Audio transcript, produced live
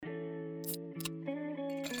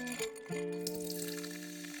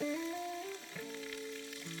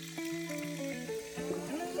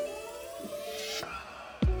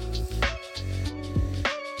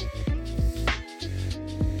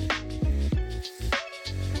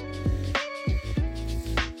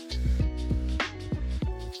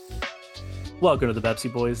Welcome to the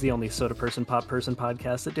Pepsi Boys, the only soda person pop person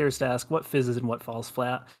podcast that dares to ask what fizzes and what falls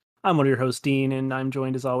flat. I'm one of your hosts, Dean, and I'm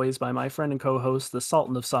joined as always by my friend and co-host, the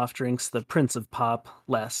Sultan of soft drinks, the Prince of Pop,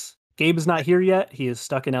 Les. Gabe is not here yet. He is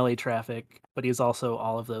stuck in LA traffic, but he is also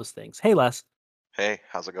all of those things. Hey, Les. Hey,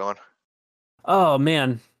 how's it going? Oh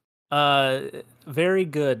man, very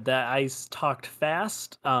good. That talked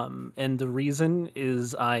fast, and the reason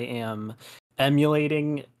is I am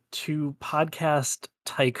emulating two podcast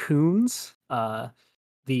tycoons,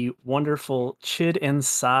 the wonderful Chid and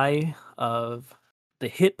Sai of the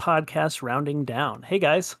hit podcast Rounding Down. Hey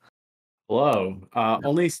guys. Hello.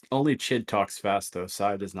 Only Chid talks fast though.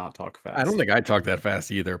 Sai does not talk fast. I don't think I talk that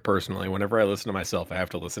fast either, personally. Whenever I listen to myself, I have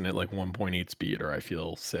to listen at like 1.8 speed or I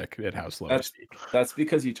feel sick at how slow I speak. That's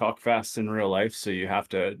because you talk fast in real life, so you have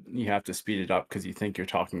to speed it up because you think you're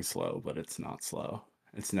talking slow, but it's not slow.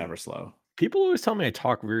 It's never slow. People always tell me I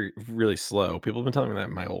talk really slow. People have been telling me that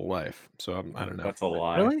my whole life, so I don't know. That's a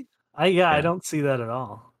lie. Really? I don't see that at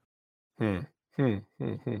all. You've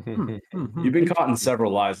been caught in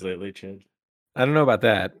several lies lately, Chid. I don't know about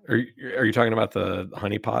that. Are you talking about the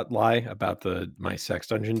honeypot lie about my sex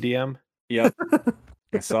dungeon DM? Yep.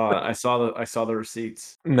 I saw the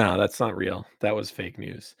receipts. No, that's not real. That was fake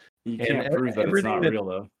news. You can't prove that it's not real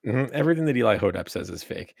though. Everything that Eli Hodep says is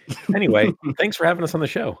fake. Anyway, thanks for having us on the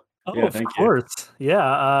show. Oh, Yeah, of thank you. course.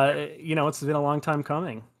 Yeah. It's been a long time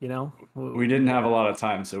coming, We didn't have a lot of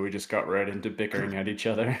time, so we just got right into bickering at each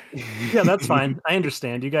other. Yeah, that's fine. I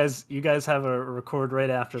understand. You guys have a record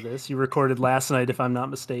right after this. You recorded last night, if I'm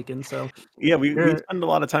not mistaken. So yeah, we spend a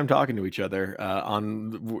lot of time talking to each other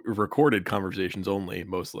on recorded conversations only,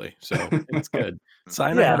 mostly. So it's good.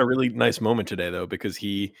 Sai and I had a really nice moment today, though, because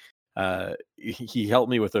he helped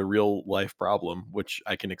me with a real life problem, which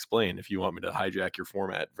I can explain if you want me to hijack your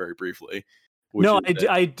format very briefly. No,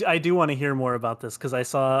 I do want to hear more about this because I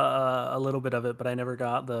saw a little bit of it, but I never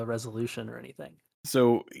got the resolution or anything.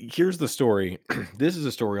 So here's the story. This is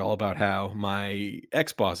a story all about how my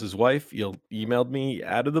ex-boss's wife emailed me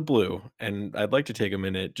out of the blue, and I'd like to take a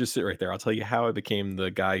minute, just sit right there. I'll tell you how I became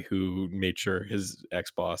the guy who made sure his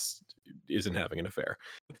ex-boss isn't having an affair.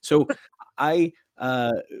 So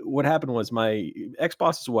what happened was my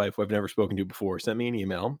ex-boss's wife, who I've never spoken to before, sent me an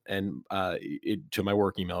email and to my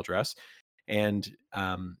work email address. And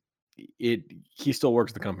he still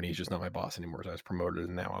works at the company. He's just not my boss anymore. So I was promoted,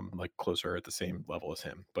 and now I'm like closer at the same level as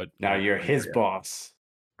him. But now you're his boss,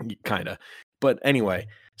 kind of. But anyway,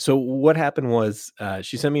 so what happened was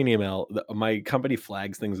she sent me an email. My company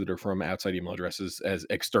flags things that are from outside email addresses as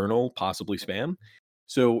external, possibly spam.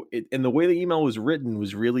 So and the way the email was written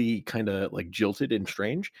was really kind of like jilted and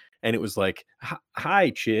strange. And it was like, "Hi,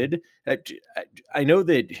 Chid. I know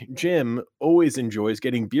that Jim always enjoys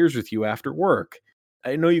getting beers with you after work.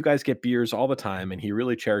 I know you guys get beers all the time, and he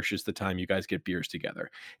really cherishes the time you guys get beers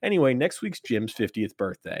together. Anyway, next week's Jim's 50th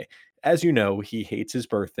birthday. As you know, he hates his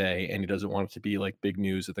birthday, and he doesn't want it to be like big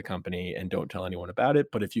news at the company, and don't tell anyone about it.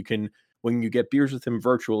 But if you can, when you get beers with him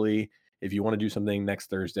virtually, if you want to do something next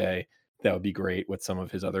Thursday, that would be great with some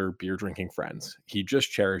of his other beer drinking friends. He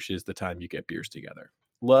just cherishes the time you get beers together.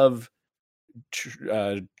 Love,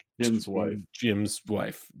 Jim's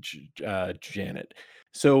wife. Janet."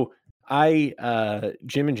 So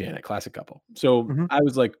Jim and Janet, classic couple. So I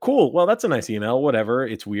was like, cool, well, that's a nice email, whatever.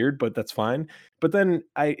 It's weird, but that's fine. But then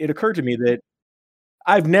it occurred to me that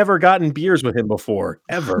I've never gotten beers with him before,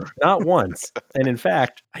 ever, not once. And in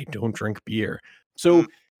fact, I don't drink beer. So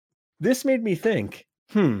this made me think,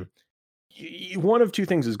 one of two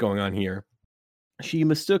things is going on here. She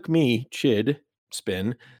mistook me, Chid,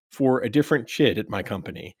 spin, for a different Chid at my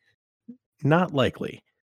company. Not likely.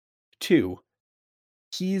 2,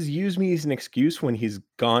 he's used me as an excuse when he's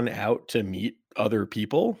gone out to meet other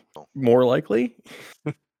people, more likely.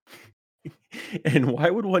 And why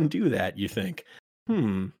would one do that, you think?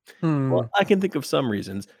 Well, I can think of some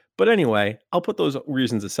reasons. But anyway, I'll put those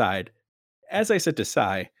reasons aside. As I said to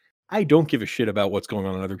Sai, I don't give a shit about what's going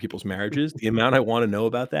on in other people's marriages. The amount I want to know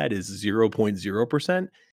about that is 0.0%.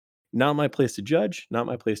 Not my place to judge, not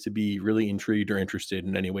my place to be really intrigued or interested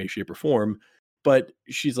in any way, shape, or form. But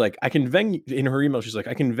she's like, in her email, she's like,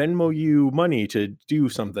 I can Venmo you money to do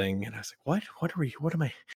something. And I was like, what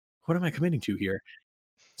am I committing to here?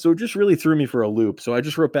 So it just really threw me for a loop. So I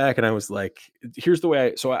just wrote back and I was like, here's the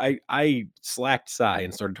way I slacked Sai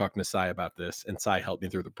and started talking to Sai about this, and Sai helped me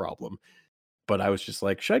through the problem. But I was just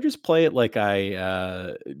like, should I just play it like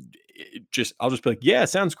I'll just be like, yeah,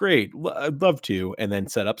 sounds great. I'd love to. And then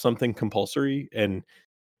set up something compulsory. And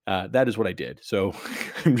that is what I did. So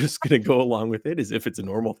I'm just going to go along with it as if it's a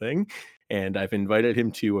normal thing. And I've invited him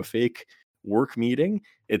to a fake work meeting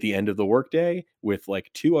at the end of the workday with like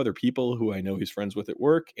 2 other people who I know he's friends with at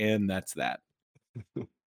work, and that's that.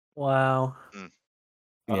 Wow.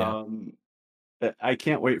 Yeah. I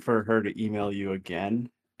can't wait for her to email you again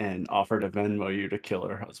and offer to Venmo you to kill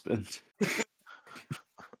her husband.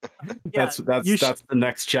 Yeah, That's you should. the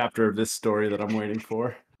next chapter of this story that I'm waiting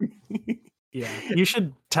for. Yeah, you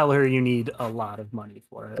should tell her you need a lot of money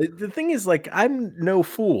for it. The thing is, like, I'm no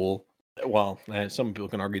fool. Well, some people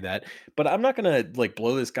can argue that, but I'm not gonna like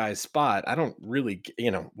blow this guy's spot. I don't really,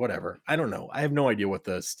 whatever. I don't know. I have no idea what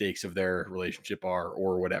the stakes of their relationship are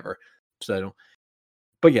or whatever. So,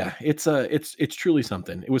 but yeah, it's truly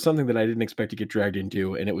something. It was something that I didn't expect to get dragged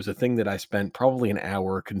into, and it was a thing that I spent probably an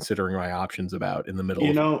hour considering my options about in the middle You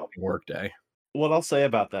of a know, fucking workday. what I'll say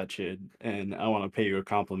about that, Chid, and I want to pay you a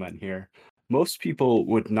compliment here. Most people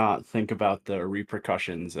would not think about the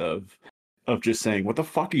repercussions of just saying, "What the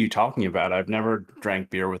fuck are you talking about? I've never drank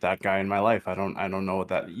beer with that guy in my life. I don't know what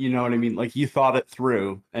that." You know what I mean? Like you thought it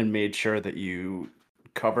through and made sure that you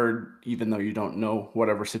covered, even though you don't know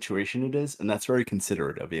whatever situation it is, and that's very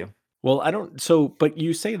considerate of you. Well, I don't. So, but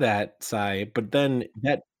you say that, Sai, but then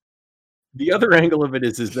that the other angle of it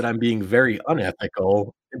is that I'm being very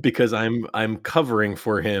unethical because I'm covering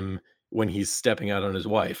for him when he's stepping out on his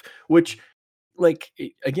wife, which, like,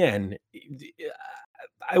 again,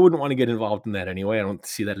 I wouldn't want to get involved in that anyway. I don't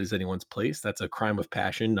see that as anyone's place. That's a crime of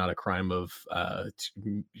passion, not a crime of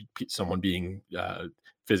someone being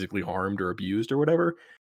physically harmed or abused or whatever.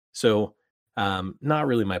 So, not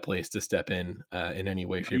really my place to step in any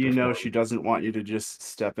way, shape, or You know, form. she doesn't want you to just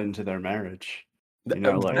step into their marriage. You Th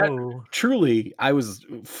know, like that Oh, truly, I was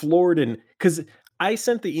floored and because I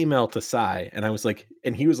sent the email to Sai, and I was like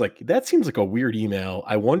and he was like, "That seems like a weird email.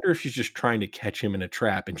 I wonder if she's just trying to catch him in a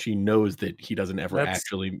trap, and she knows that he doesn't ever that's.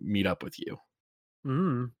 actually meet up with you."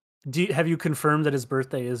 Mm. Have you confirmed that his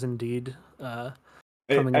birthday is indeed it,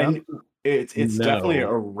 coming up? and it's definitely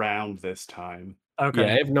No. around this time. Yeah, I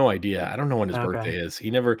Okay. have no idea. I don't know when his Okay. birthday is.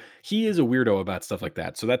 He is a weirdo about stuff like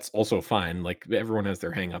that, so that's also fine. Like, everyone has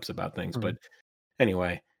their hangups about things, Mm. but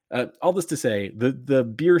anyway, all this to say, the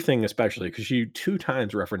beer thing especially, because you 2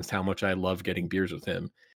 times referenced how much I love getting beers with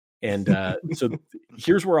him, and, so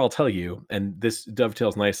here's where I'll tell you, and this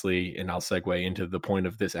dovetails nicely, and I'll segue into the point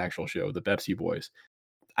of this actual show, the Pepsi Boys.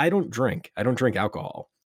 I don't drink. I don't drink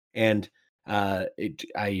alcohol, and, I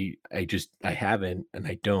haven't, and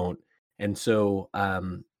I don't, and so,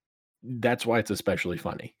 that's why it's especially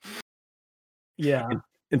funny. Yeah.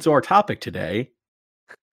 And so our topic today.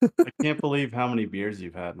 I can't believe how many beers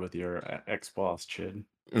you've had with your ex-boss, Chid.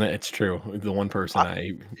 It's true, the one person I, I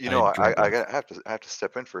drink with. I have to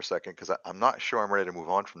step in for a second because I'm not sure I'm ready to move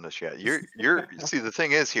on from this yet. You're see the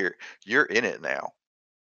thing is here, you're in it now.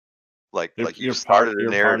 Like you started a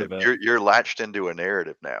You're part narrative. of it. You're latched into a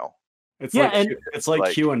narrative now. It's Yeah, like and it's like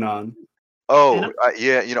Like, QAnon. oh,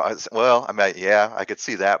 yeah, well, I mean, yeah, I could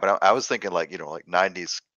see that, but I was thinking like, like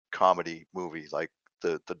 90s comedy movie, like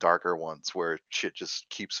the darker ones where shit just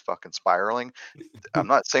keeps fucking spiraling. I'm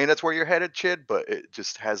not saying that's where you're headed, Chid, but it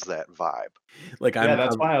just has that vibe. Like, Yeah,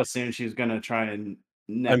 that's why I was saying she's gonna try and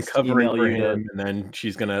I'm next covering email for you to. him, and then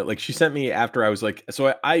she's gonna like, she sent me after I was like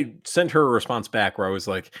so I sent her a response back where I was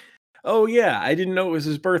like, "Oh, yeah, I didn't know it was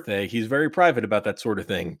his birthday. He's very private about that sort of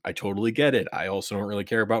thing. I totally get it. I also don't really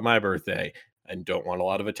care about my birthday and don't want a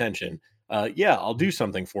lot of attention. Yeah, I'll do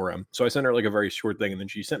something for him." So I sent her, like, a very short thing, and then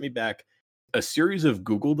she sent me back a series of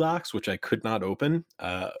Google Docs, which I could not open,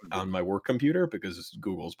 on my work computer because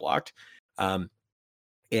Google's blocked. Um,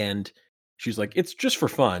 and she's like, "It's just for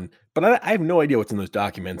fun," but I have no idea what's in those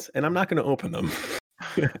documents, and I'm not gonna open them.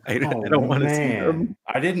 I Oh don't wanna see man, them.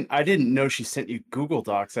 I didn't know she sent you Google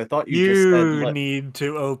Docs. I thought you just said you need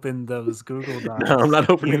to open those Google Docs. No, I'm not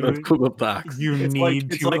opening those You Google Docs. you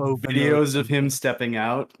need it's to like open videos those. of him stepping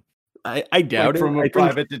out, I doubt like it. from a I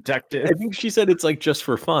private detective. think she said it's, like, just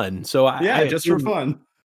for fun, so Yeah, just for fun.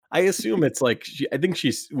 I assume it's like I think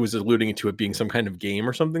she was alluding to it being some kind of game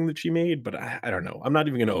or something that she made, but I don't know. I'm not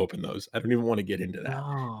even gonna open those. I don't even wanna get into that.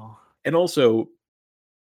 No. And also,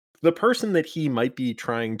 the person that he might be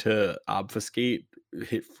trying to obfuscate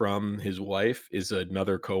from his wife is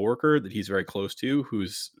another coworker that he's very close to,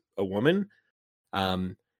 who's a woman.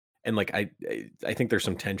 Um, and like I think there's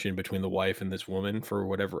some tension between the wife and this woman for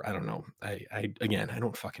whatever. I don't know. I again, I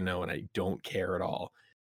don't fucking know, and I don't care at all.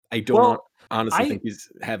 I don't Well, honestly I think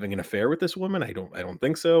he's having an affair with this woman. I don't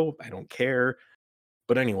think so. I don't care.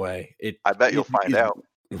 But anyway, I bet you'll find out.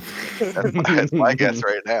 That's my guess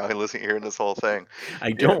right now. Hearing this whole thing.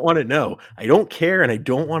 I don't want to know. I don't care, and I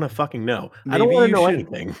don't want to fucking know. I don't want to know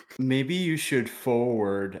anything. Maybe you should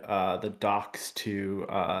forward the docs to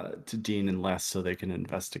Dean and Les so they can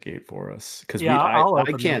investigate for us. Because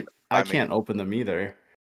I can't open them either.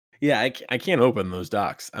 Yeah, I can't open those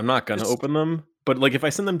docs. I'm not gonna open them. But like, if I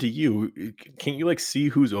send them to you, can't you like see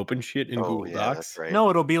who's open shit in Google Docs? Right. No,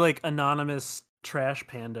 it'll be like anonymous trash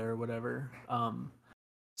panda or whatever.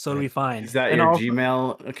 So it'll be fine. Is that your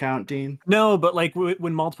Gmail account, Dean? No, but like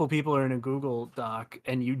when multiple people are in a Google Doc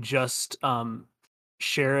and you just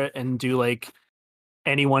share it and do like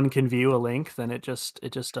anyone can view a link, then it just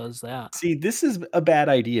does that. See, this is a bad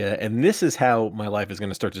idea, and this is how my life is going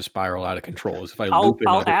to start to spiral out of control. Is if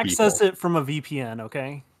I'll access it from a VPN.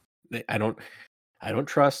 Okay. I don't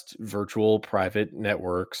trust virtual private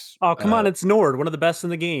networks. Oh, come on, it's Nord, one of the best in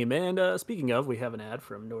the game. And speaking of, we have an ad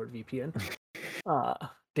from NordVPN.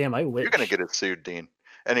 Damn, I wish. You're gonna get it sued, Dean.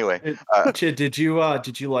 Anyway, Chid, did you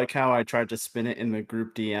like how I tried to spin it in the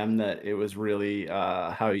group DM that it was really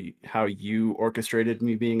how you orchestrated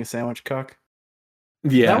me being a sandwich cuck?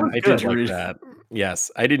 Yeah, I did like that.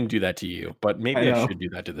 Yes, I didn't do that to you, but maybe I should do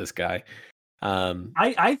that to this guy.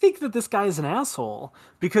 I think that this guy is an asshole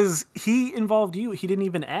because he involved you. He didn't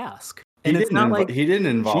even ask. And it's not like he didn't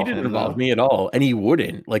involve me at all, and he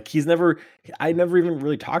wouldn't. Like I never even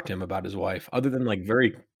really talked to him about his wife, other than like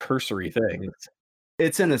very cursory things.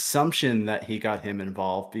 It's an assumption that he got him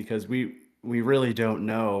involved because we really don't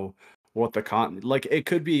know what like it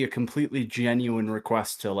could be a completely genuine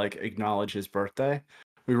request to like acknowledge his birthday.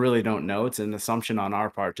 We really don't know. It's an assumption on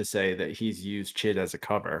our part to say that he's used Chid as a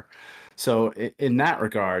cover. So in that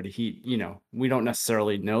regard, we don't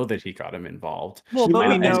necessarily know that he got him involved. Well, but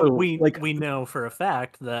we know for a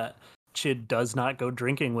fact that Chid does not go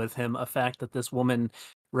drinking with him, a fact that this woman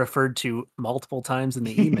referred to multiple times in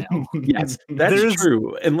the email. Yes, that's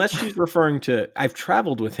true. Unless she's referring to, I've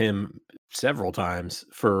traveled with him several times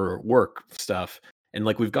for work stuff. And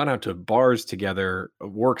like we've gone out to bars together,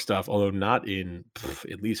 work stuff, although not in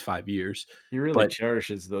at least 5 years. He really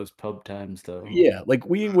cherishes those pub times, though. Yeah, like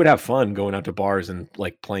we would have fun going out to bars and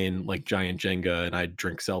like playing like giant Jenga, and I'd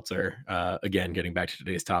drink seltzer. Again, getting back to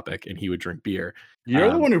today's topic, and he would drink beer. You're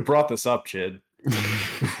the one who brought this up, Chid.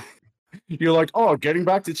 You're like, oh, getting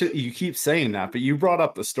back to Chid. You keep saying that, but you brought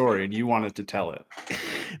up the story and you wanted to tell it.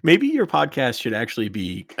 Maybe your podcast should actually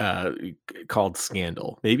be called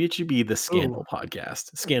Scandal. Maybe it should be the Scandal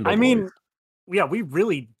podcast. Scandal. I mean, yeah, we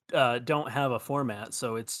really don't have a format,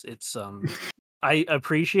 so it's I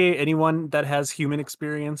appreciate anyone that has human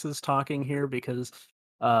experiences talking here because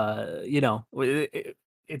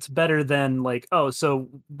it's better than like, oh, so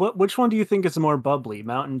which one do you think is more bubbly,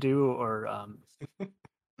 Mountain Dew or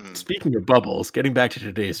Speaking of bubbles, getting back to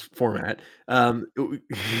today's format, I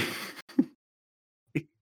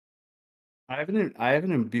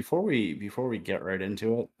haven't before we get right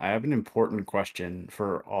into it, I have an important question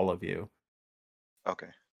for all of you. Okay.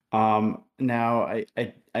 Now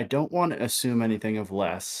I don't want to assume anything of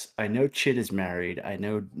Les. I know Chid is married. I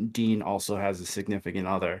know Dean also has a significant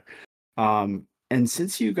other. And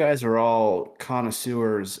since you guys are all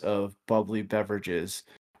connoisseurs of bubbly beverages,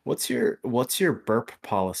 what's your burp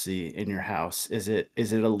policy in your house? Is it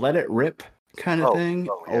a let it rip kind of thing,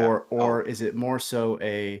 yeah. or is it more so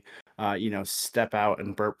a step out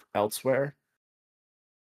and burp elsewhere?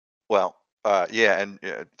 Well, yeah, and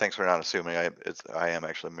thanks for not assuming. I am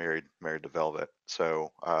actually married to Velvet.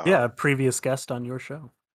 So yeah, a previous guest on your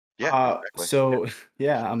show. Yeah. Exactly. So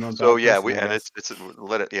yeah, I'm. So yeah, it's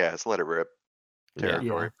let it rip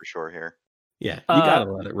territory for sure here. Yeah, you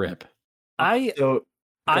gotta let it rip.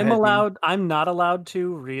 I'm not allowed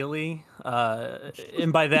to really,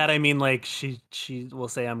 and by that I mean like she will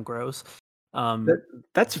say I'm gross.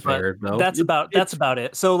 That's fair though. That's about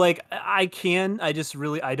it. So like I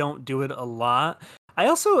don't do it a lot. I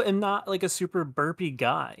also am not like a super burpy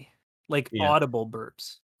guy, like audible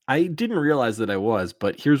burps. I didn't realize that I was,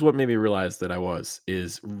 but here's what made me realize that I was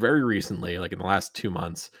is very recently, like in the last 2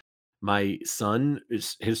 months, my son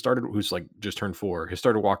who's like just turned 4, has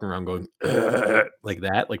started walking around going like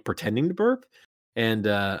that, like pretending to burp. And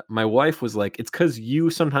my wife was like, it's because you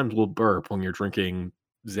sometimes will burp when you're drinking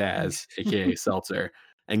Zaz, aka seltzer,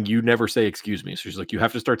 and you never say excuse me. So she's like, you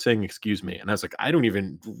have to start saying excuse me. And I was like, I don't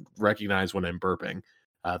even recognize when I'm burping.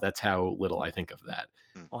 That's how little I think of that.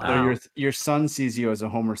 So your son sees you as a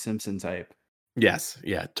Homer Simpson type. Yes,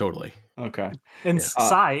 yeah, totally. Okay. And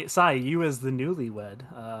Sai, you as the newlywed,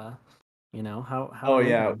 how oh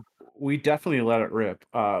yeah, we definitely let it rip.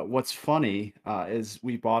 What's funny is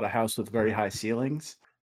we bought a house with very high ceilings,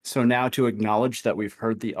 So now to acknowledge that we've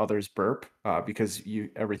heard the other's burp, because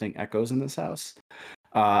everything echoes in this house.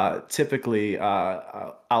 Typically,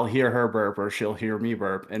 I'll hear her burp or she'll hear me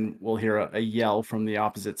burp, and we'll hear a yell from the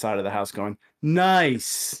opposite side of the house going,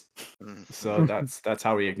 "Nice!" So that's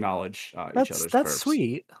how we acknowledge each other's burps. That's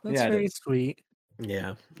sweet. That's Yeah, it very is. sweet.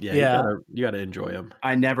 Yeah. Yeah. You gotta enjoy them.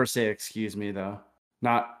 I never say excuse me though.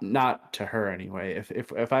 Not to her anyway.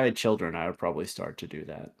 If I had children, I would probably start to do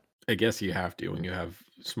that. I guess you have to when you have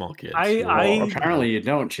small kids. Well, apparently you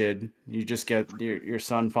don't, Chid. You just get your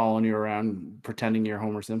son following you around pretending you're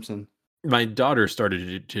Homer Simpson. My daughter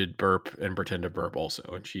started to burp and pretend to burp also,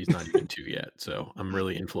 and she's not even 2 yet. So I'm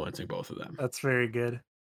really influencing both of them. That's very good.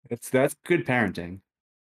 That's good parenting.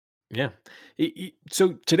 Yeah.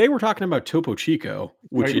 So today we're talking about Topo Chico.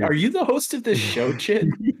 Are you the host of this show,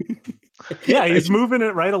 Chid? Yeah, he's moving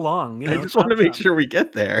it right along. I just want to make sure we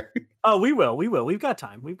get there. Oh, we will. We've got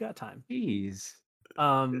time. Jeez.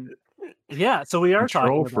 Yeah. So we are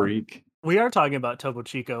Control freak. We are talking about Topo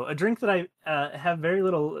Chico, a drink that I have very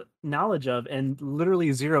little knowledge of and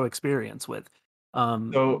literally zero experience with.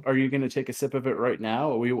 So are you going to take a sip of it right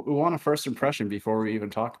now? We want a first impression before we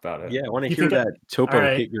even talk about it. Yeah, I want to hear that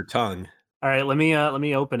Topo hit your tongue. All right, let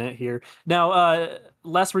me open it here. Now,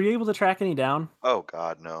 Les, were you able to track any down? Oh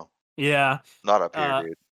God, no. Yeah. Not up here,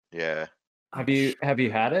 dude. Yeah. Have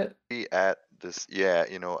you had it? At this, yeah,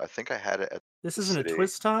 I think I had it at. This isn't a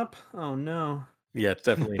twist top? Oh no. Yeah, it's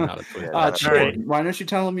definitely not a twist. Chid, why don't you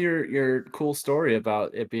tell him your cool story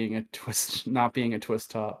about it being a twist, not being a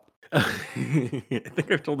twist top? I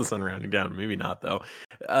think I've told this on Rounding Down. Maybe not though.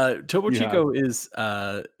 Topo Chico is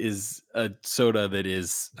a soda that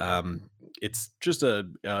is it's just a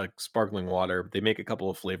sparkling water. They make a couple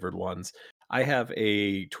of flavored ones. I have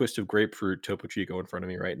a twist of grapefruit Topo Chico in front of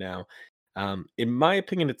me right now. In my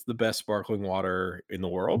opinion, it's the best sparkling water in the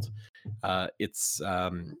world. It's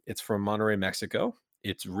from Monterrey, Mexico.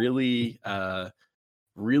 It's really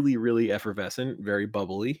effervescent, very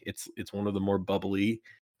bubbly. It's one of the more bubbly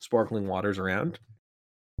sparkling waters around.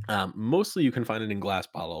 Mostly you can find it in glass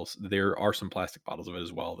bottles. There are some plastic bottles of it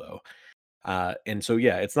as well though. And so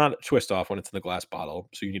yeah, it's not a twist off when it's in the glass bottle,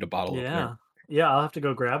 so you need a bottle opener. Yeah, I'll have to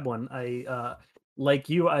go grab one. I like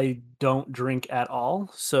you, I don't drink at all.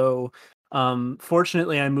 So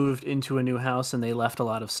fortunately I moved into a new house and they left a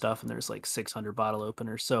lot of stuff and there's like 600 bottle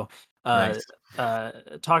openers. So Nice.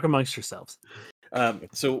 Talk amongst yourselves.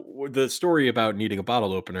 So the story about needing a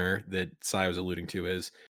bottle opener that Sai was alluding to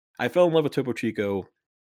is I fell in love with Topo Chico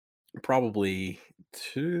probably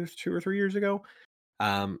two or 3 years ago.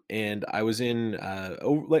 And I was in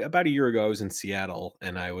like about a year ago, I was in Seattle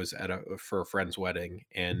and I was for a friend's wedding,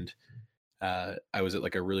 and I was at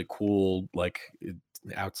like a really cool like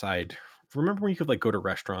outside. Remember when you could like go to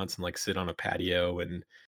restaurants and like sit on a patio and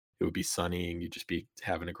it would be sunny and you'd just be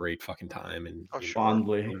having a great fucking time and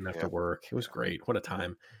fondly wouldn't have to work. It was great. What a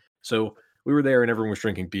time. So we were there and everyone was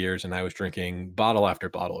drinking beers and I was drinking bottle after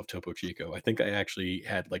bottle of Topo Chico. I think I actually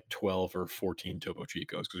had like 12 or 14 Topo Chicos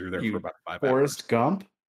because we were there for about 5 hours. Forrest Gump?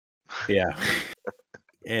 Yeah.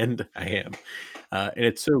 And I am. And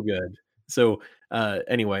it's so good. So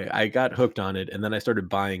anyway, I got hooked on it and then I started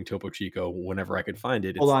buying Topo Chico whenever I could find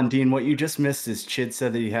it. Hold on, Dean. What you just missed is Chid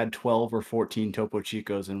said that he had 12 or 14 Topo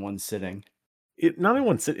Chicos in one sitting. Not in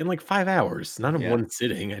one sit, in like 5 hours. Not in one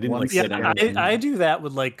sitting. I didn't like sit down. I do that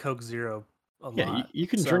with like Coke Zero a lot. You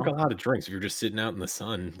can drink a lot of drinks if you're just sitting out in the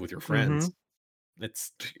sun with your friends.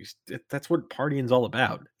 That's what partying's all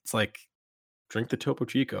about. It's like drink the Topo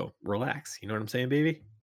Chico, relax. You know what I'm saying, baby?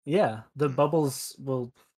 Yeah, the bubbles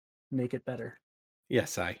will make it better.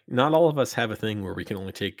 Yes, not all of us have a thing where we can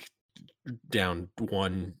only take down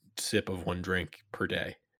one sip of one drink per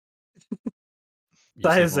day.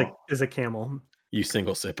 That is a camel. You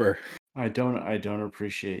single sipper. I don't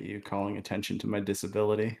appreciate you calling attention to my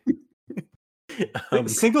disability.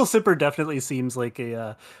 Single sipper definitely seems like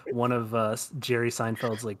a one of Jerry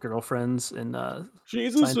Seinfeld's like girlfriends in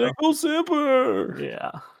she's a single sipper.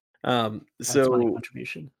 Yeah. That's my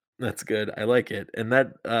contribution. That's good. I like it. And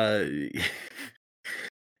that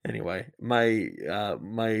anyway, my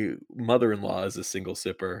mother-in-law is a single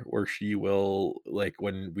sipper where she will, like,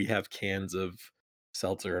 when we have cans of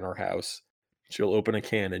seltzer in our house, she'll open a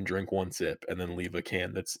can and drink one sip and then leave a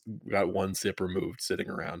can that's got one sip removed sitting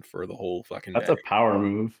around for the whole fucking day. That's a power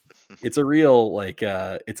move. It's a real like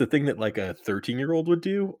it's a thing that like a 13-year-old would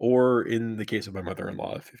do, or in the case of my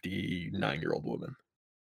mother-in-law, a 59-year-old woman.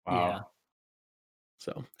 Wow. Yeah.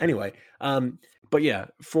 So anyway, but yeah,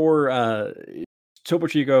 for Topo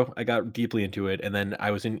Chico, I got deeply into it, and then I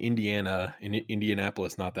was in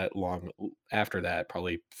Indianapolis not that long after that,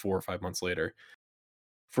 probably 4 or 5 months later,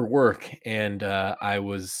 for work, and I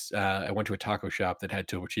went to a taco shop that had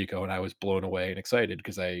Topo Chico, and I was blown away and excited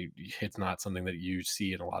because it's not something that you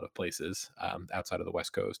see in a lot of places outside of the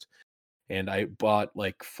West Coast. And I bought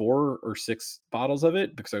like 4 or 6 bottles of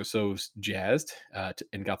it because I was so jazzed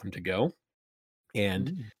and got them to go. And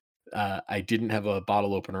Mm. I didn't have a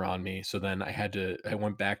bottle opener on me, so then I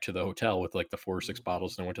went back to the hotel with like the 4 or 6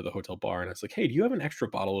 bottles, and I went to the hotel bar and I was like, "Hey, do you have an extra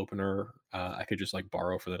bottle opener I could just like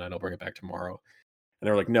borrow for the night? I'll bring it back tomorrow." And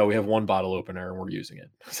they were like, "No, we have 1 bottle opener and we're using it."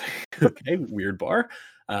 I was like, "Okay, weird bar."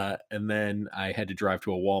 And then I had to drive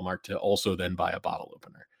to a Walmart to also then buy a bottle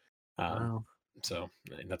opener. Um, Wow. so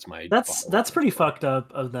that's my That's bottle opener pretty story. fucked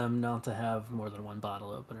up of them not to have more than 1 bottle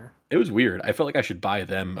opener. It was weird. I felt like I should buy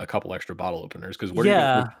them a couple extra bottle openers because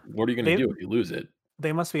Yeah. what are you gonna They do if you lose it?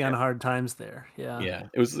 they must be on Yeah. hard times there. Yeah. Yeah,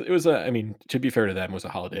 it was a I mean, to be fair to them, it was a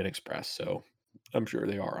Holiday Inn Express, so I'm sure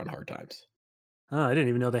they are on hard times. Oh, I didn't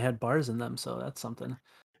even know they had bars in them, so that's something.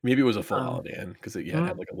 Maybe it was a full Um, Holiday Inn because it had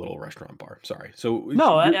mm, like a little restaurant bar. Sorry. So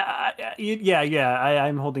no, you're yeah,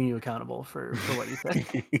 I'm holding you accountable for what you said.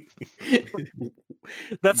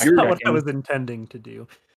 That's you're not what I checking. was intending to do.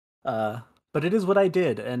 But it is what I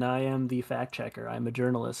did, and I am the fact checker. I'm a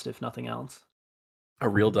journalist, if nothing else. a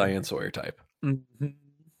real Diane Sawyer type. Mhm.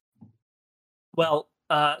 Well,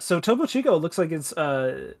 so Topo Chico looks like it's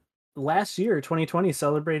last year, 2020,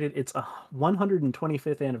 celebrated its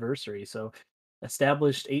 125th anniversary. So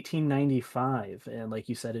established 1895, and like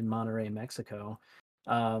you said, in Monterrey, Mexico.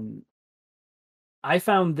 Um, I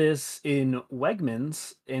found this in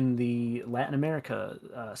Wegmans in the Latin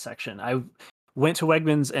America section. I went to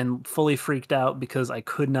Wegmans and fully freaked out because I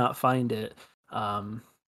could not find it. Um,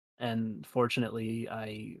 and fortunately,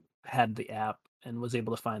 I had the app and was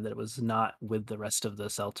able to find that it was not with the rest of the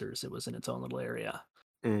seltzers. It was in its own little area.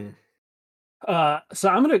 Mm. So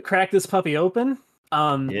I'm gonna crack this puppy open.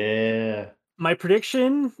 Yeah. My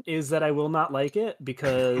prediction is that I will not like it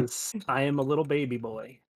because I am a little baby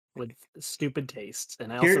boy with stupid tastes,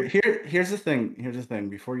 and I also Here's the thing. Here's the thing.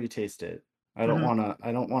 Before you taste it, I don't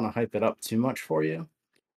Mhm. wanna hype it up too much for you,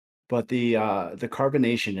 but the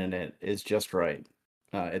carbonation in it is just right.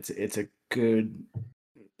 It's a good,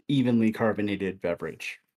 evenly carbonated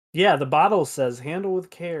beverage. Yeah, the bottle says handle with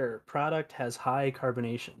care. Product has high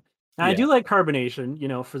carbonation. Now, I Yeah. do like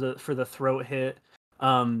carbonation, for the throat hit,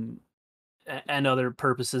 um, and other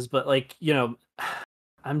purposes, but like,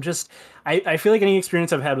 I'm just I feel like any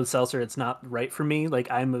experience I've had with seltzer, it's not right for me.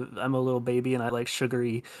 Like I'm a little baby and I like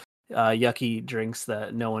sugary, yucky drinks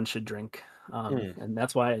that no one should drink. Mm. And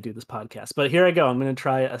that's why I do this podcast. But here I go. I'm gonna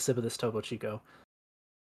try a sip of this Topo Chico.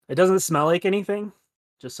 It doesn't smell like anything,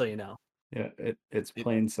 just so you know. Yeah, it's It,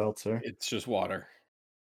 plain seltzer. it's just water.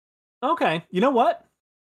 Okay, you know what?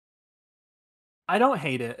 I don't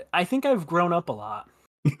hate it. I think I've grown up a lot.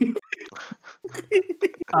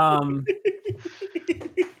 Um,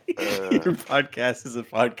 Your podcast is a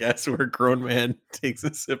podcast where a grown man takes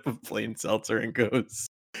a sip of plain seltzer and goes,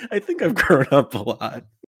 "I think I've grown up a lot."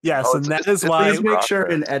 yes, Oh, and it's- that it's- is it's why. Please make sure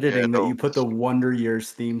in process. editing Yeah, that you put the it's- Wonder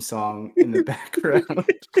Years theme song in the background.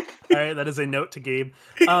 All right, that is a note to Gabe.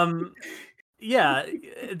 Yeah,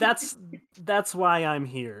 that's why I'm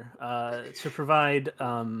here, to provide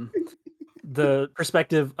the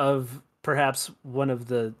perspective of perhaps one of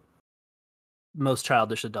the most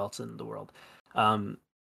childish adults in the world.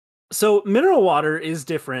 So mineral water is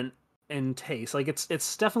different in taste. Like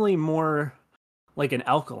it's definitely more like an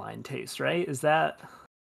alkaline taste, right?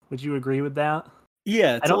 Would you agree with that?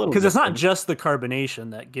 Yeah, I it's a don't, little because it's not different. just the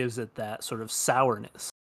carbonation that gives it that sort of sourness.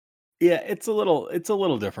 Yeah, it's a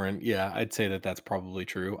little different. Yeah, I'd say that that's probably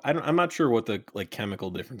true. I'm not sure what the like chemical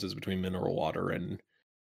differences between mineral water and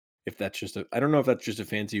if that's just I don't know if that's just a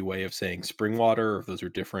fancy way of saying spring water or if those are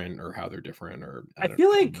different or how they're different or I feel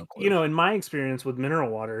I have like, no clue. in my experience with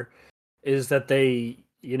mineral water is that they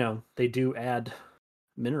do add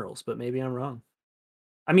minerals, but maybe I'm wrong.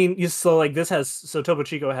 I mean, so like Topo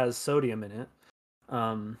Chico has sodium in it.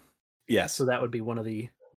 Yes. So that would be one of the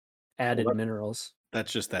added that- minerals.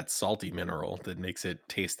 That's just that salty mineral that makes it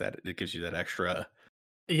taste that it gives you that extra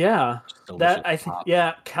Yeah. delicious pop.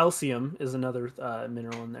 Calcium is another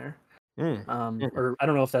mineral in there. Mm. Or I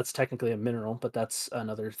don't know if that's technically a mineral, but that's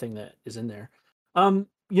another thing that is in there. I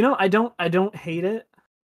don't hate it.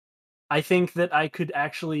 I think that I could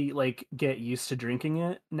actually like get used to drinking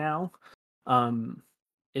it now,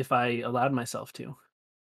 if I allowed myself to.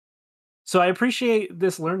 So I appreciate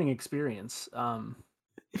this learning experience.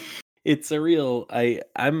 It's a real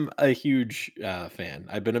I'm a huge fan.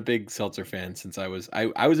 I've been a big seltzer fan since I was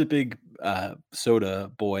a big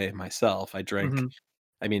soda boy myself. I drank Mhm.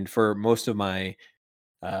 I mean for most of my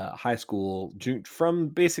high school, from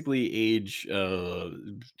basically age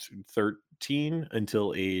 13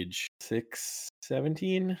 until age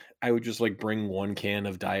 17. I would just like bring one can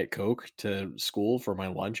of Diet Coke to school for my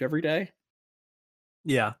lunch every day.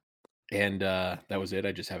 Yeah. And that was it.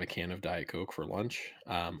 I just have a can of Diet Coke for lunch,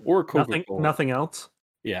 or Coca-Cola. Nothing else.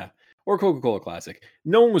 Yeah, or Coca-Cola Classic.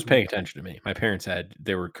 No one was paying attention to me. My parents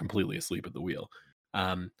they were completely asleep at the wheel.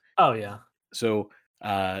 Oh yeah. So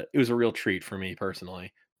it was a real treat for me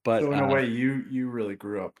personally. But So in a way, you really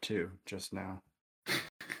grew up too just now.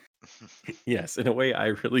 Yes, in a way, I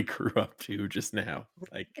really grew up too just now.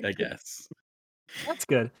 I guess. That's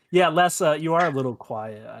good. Yeah, Les, you are a little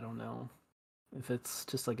quiet. I don't know if it's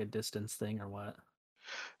just like a distance thing or what.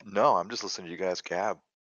 No, I'm just listening to you guys gab.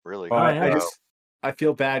 Really. Oh, yeah. I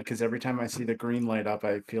feel bad because every time I see the green light up,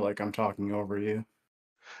 I feel like I'm talking over you.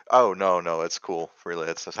 Oh no, it's cool. Really,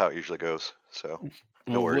 that's how it usually goes. So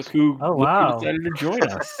no Well, worries. look Oh, who wow. decided to join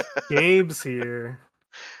us. Gabe's here.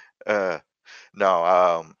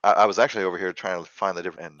 No, I was actually over here trying to find the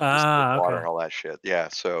different and just the water Okay. and all that shit. Yeah,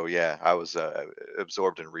 so yeah, I was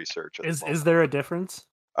absorbed in research at the Is moment. there a difference?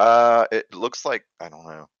 It looks like I don't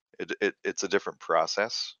know. It's a different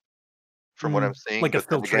process from what I'm seeing. Like a But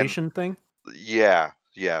then again, filtration thing? yeah,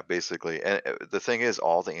 basically. And the thing is,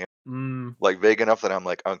 all the like vague enough that I'm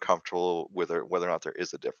like uncomfortable with whether or not there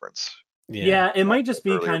is a difference. Yeah, it might just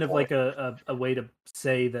be earlier kind of point. like a way to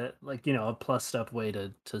say that, like, you know, a plussed up way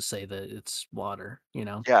to say that it's water, you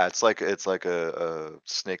know? Yeah, it's like a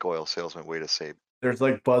snake oil salesman way to say There's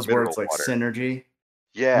like mineral buzzwords like water. synergy,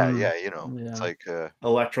 Yeah, Mm, yeah, it's yeah. like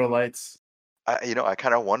electrolytes. I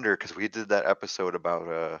kind of wonder because we did that episode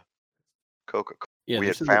about Coca-Cola. Yeah, We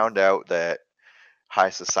had this is found out that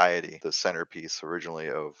high society, the centerpiece originally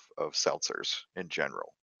of seltzers in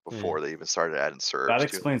general, before they even started adding syrups That to 'em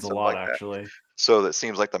explains a stuff lot, like that. actually. So that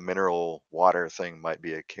seems like the mineral water thing might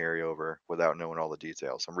be a carryover without knowing all the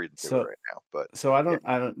details. I'm reading through it So, right now, but so I yeah.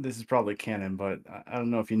 don't. This is probably canon, but I don't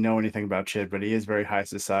know if you know anything about Chid, but he is very high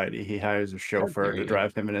society. He hires a chauffeur dare to you.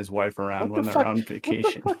 drive him and his wife around What when the they're fuck? on What the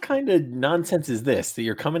vacation. fuck kind of nonsense is this that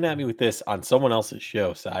you're coming at me with this on someone else's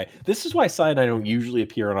show, Sai? This is why Sai and I don't usually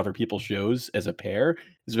appear on other people's shows as a pair,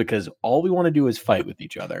 is because all we want to do is fight with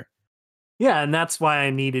each other. Yeah, and that's why I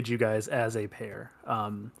needed you guys as a pair.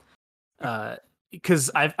 Because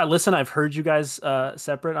I've heard you guys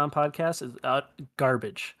separate on podcasts. It's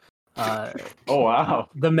garbage. Oh wow!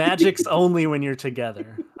 The magic's only when you're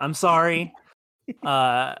together. I'm sorry.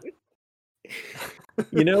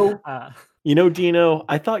 You know, Dino,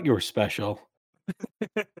 I thought you were special.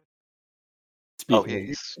 Oh, Speaking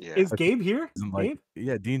of, yeah. Is Gabe here? Doesn't like, Gabe?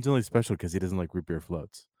 yeah, Dean's only special because he doesn't like root beer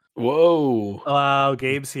floats. whoa, Wow,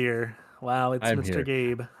 Gabe's here. Wow, it's I'm Mr. here.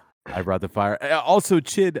 Gabe. I brought the fire. Also,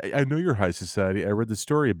 Chid, I know you're high society. I read the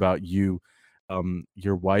story about you,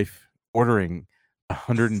 your wife ordering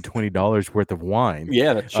 $120 worth of wine.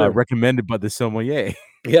 Yeah, that's true. Recommended by the sommelier.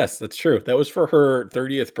 Yes, that's true. That was for her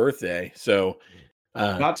 30th birthday. So,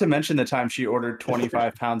 Not to mention the time she ordered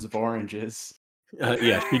 25 pounds of oranges.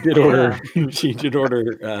 yeah, she did order. She did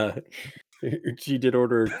order. She did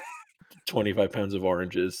order 25 pounds of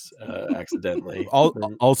oranges accidentally.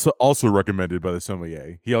 Also recommended by the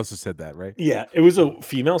sommelier. He also said that, right? Yeah, it was a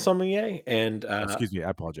female sommelier, and Excuse me, I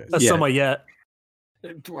apologize. A sommelier.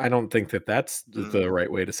 I don't think that that's the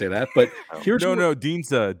right way to say that. But here's no. Dean's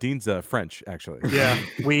French, actually. Yeah,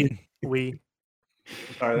 we.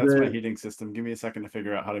 Sorry, that's my heating system. Give me a second to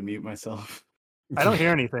figure out how to mute myself. I don't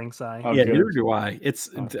hear anything, Sai. Oh, yeah, good. neither do I.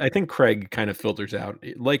 I think Craig kind of filters out.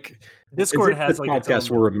 Like Discord as if has this like its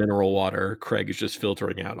podcast own. were a mineral water. Craig is just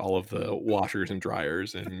filtering out all of the washers and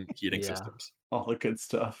dryers and heating systems. All the good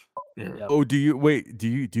stuff. Yeah. Yep. Oh, do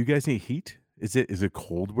you guys need heat? Is it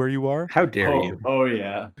cold where you are? How dare you? Oh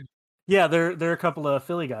yeah. Yeah, they're a couple of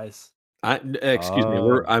Philly guys. Excuse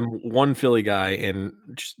me. I'm one Philly guy, and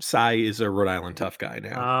Sai is a Rhode Island tough guy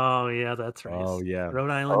now. Oh yeah, that's right. Oh yeah.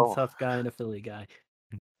 Rhode Island tough guy and a Philly guy.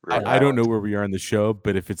 I don't know where we are in the show,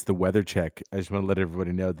 but if it's the weather check, I just want to let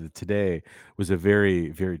everybody know that today was a very,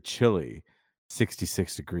 very chilly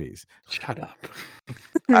 66 degrees. Shut up.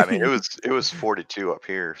 I mean, it was 42 up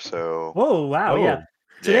here, so. Whoa! Wow! Oh, Yeah.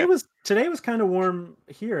 Today was kind of warm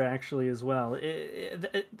here actually as well.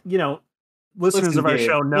 You know, listeners Listen, of our Gabe,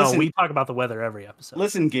 show know listen- we talk about the weather every episode.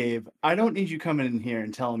 Listen, Gabe, I don't need you coming in here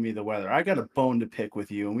and telling me the weather. I got a bone to pick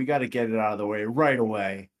with you, and we got to get it out of the way right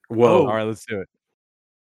away. Whoa. All right, let's do it.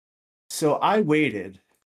 So I waited,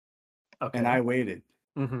 Okay. and I waited,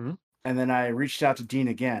 Mm-hmm. and then I reached out to Dean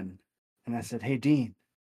again, and I said, "Hey, Dean,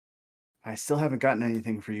 I still haven't gotten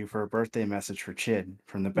anything for you for a birthday message for Chid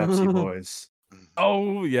from the Pepsi Boys.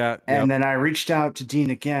 Oh yeah. And then I reached out to Dean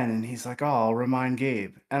again, and he's like, "Oh, I'll remind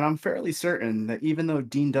Gabe." And I'm fairly certain that even though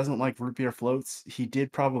Dean doesn't like root beer floats, he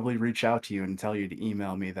did probably reach out to you and tell you to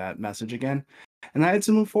email me that message again. And I had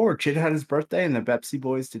to move forward. Chid had his birthday, and the Pepsi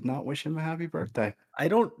boys did not wish him a happy birthday. I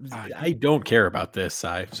don't care about this,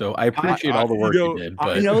 Sai. So I appreciate all the work you did.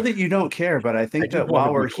 But I know that you don't care, but I think just that wanna while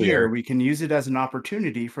be we're clear. here, we can use it as an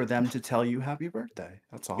opportunity for them to tell you happy birthday.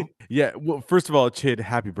 That's all. Yeah. Well, first of all, Chid,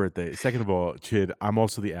 happy birthday. Second of all, Chid, I'm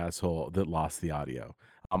also the asshole that lost the audio.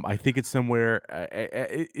 I think it's somewhere.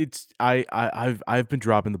 I've been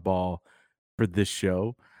dropping the ball for this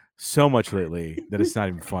show so much lately that it's not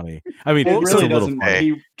even funny. I mean, It it's really a little doesn't.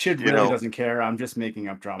 funny. Chid you really know- doesn't care. I'm just making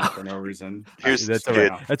up drama for no reason. Here's That's the all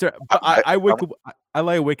right. kid. That's all right. But I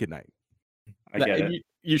lie awake at night. I get it.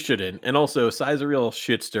 You shouldn't. And also, Sai's a real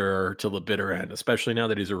shit stirrer till the bitter end, especially now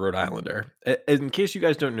that he's a Rhode Islander. In case you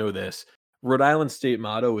guys don't know this, Rhode Island's state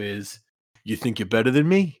motto is, "You think you're better than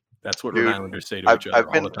me?" That's what Dude, Rhode Islanders say to each other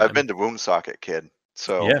all the time. I've been to Woonsocket, kid.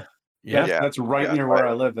 So Yeah. That's right Yeah, near where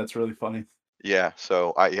I live. That's really funny. yeah.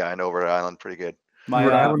 So I know Rhode Island pretty good. My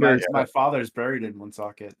Rhode Islanders- my father's buried in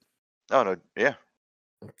Woonsocket. Oh no, yeah.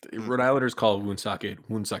 Rhode Islanders call Woonsocket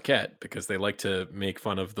Woonsocket because they like to make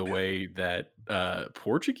fun of the way that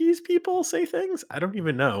Portuguese people say things. I don't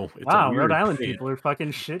even know. It's a Wow, weird Rhode Island thing. people are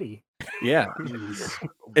fucking shitty. Yeah.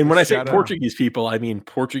 And when I say Shout out. Portuguese people, I mean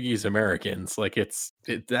Portuguese Americans. Like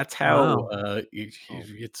that's how Wow.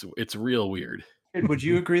 it's real weird. Would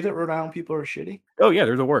you agree that Rhode Island people are shitty? Oh yeah,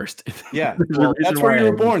 they're the worst. Yeah. There's a Well, reason that's where why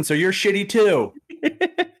you were I- born, so you're shitty too.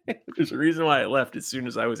 There's a reason why I left as soon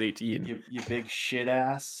as I was 18. You big shit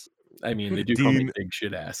ass. I mean, they do call me Dean- big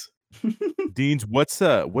shit ass. Dean's,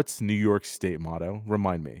 what's New York State motto?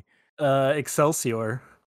 Remind me. Excelsior.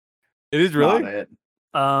 It is Not really. it.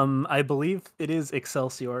 I believe it is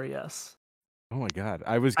Excelsior. Yes. Oh my god,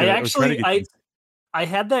 I was I trying to get these- I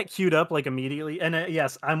had that queued up like immediately, and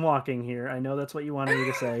yes, I'm walking here. I know that's what you wanted me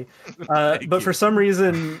to say, but Thank for you. some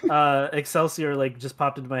reason, Excelsior like just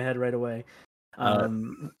popped into my head right away. I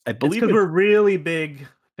It's believe because we're really big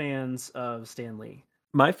fans of Stan Lee.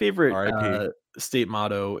 my favorite R.I.P.. state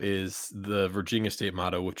motto is the Virginia state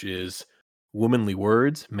motto, which is "Womanly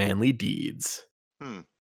words, manly deeds."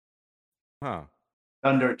 Huh.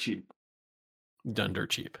 Under cheap. Done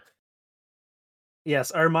dirt cheap.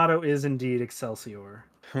 Yes, our motto is indeed Excelsior.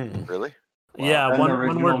 Really? Yeah, And the one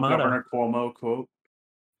original word motto. Governor Cuomo quote.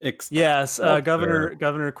 Yes, Excelsior.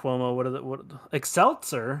 Governor Cuomo. What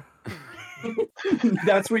Excelsior?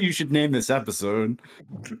 That's what you should name this episode.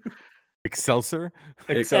 Excelsior.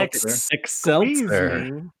 Excelsior.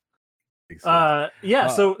 Excelsior. Yeah.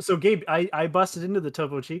 Uh, So Gabe, I busted into the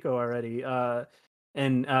Topo Chico already.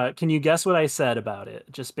 And can you guess what I said about it?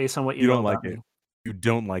 Just based on what you You know don't like about it. me? You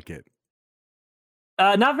don't like it.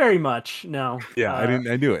 Not very much. No. Yeah, I didn't.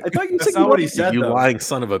 I knew it. I thought you That's said not what he wanted- said, You though. lying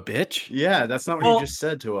son of a bitch. Yeah, that's not what Well- he just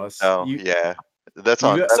said to us. Oh, You- yeah. That's you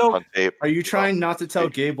on. got- That's so- on tape. Are you trying not to tell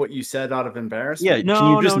Gabe what you said out of embarrassment? Yeah, can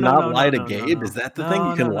No, you just no, not no, lie no, to no, Gabe? no. Is that the No, thing?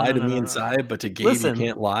 You can no, lie no, to no, me no, no. inside, but to Gabe Listen. you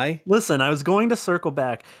can't lie? Listen, I was going to circle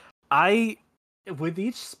back. With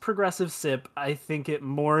each progressive sip, I think it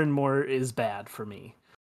more and more is bad for me.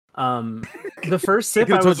 The first sip,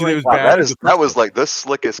 could've I told was you that like, was Wow, bad. that was like the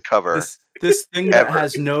slickest cover. This thing that Ever.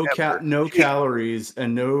 has no Ever. no calories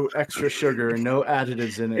and no extra sugar and no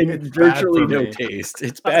additives in it. And It's bad virtually for no me. taste.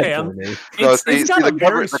 It's bad Okay, for me. No, it's got a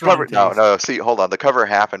very strong No, taste. no. See, hold on. The cover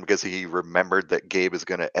happened because he remembered that Gabe is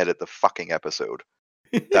going to edit the fucking episode.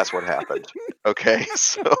 That's what happened. Okay,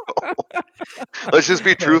 so let's just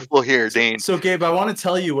be truthful here, Dean. So Gabe, I want to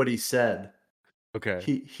tell you what he said. Okay.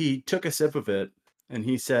 He took a sip of it and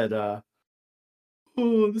he said,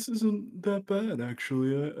 "Oh, this isn't that bad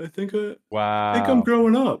actually. I think I'm Wow.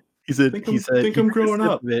 growing up." He said, Think he I'm- said, think he I'm took a growing sip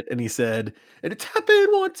up. of it, and he said, and it's happened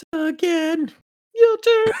once again. You'll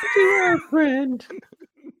turn to a friend,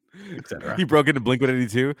 etc. He broke into Blink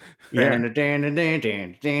 182. Yeah.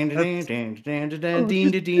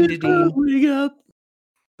 Growing up.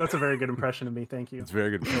 That's a very good impression of me. Thank you. It's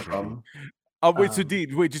very good. problem. Wait. So, Um,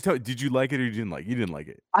 Dean, wait. Just tell. Did you like it or you didn't like? You didn't like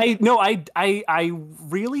it. I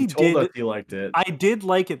really He told did. us he liked it. I did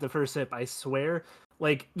like it the first sip. I swear,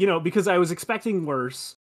 like because I was expecting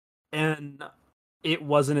worse, and it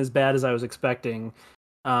wasn't as bad as I was expecting.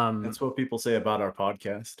 That's what people say about our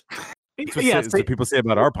podcast. That's what yeah. people say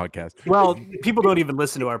about our podcast. Well, people don't even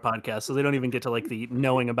listen to our podcast, so they don't even get to like the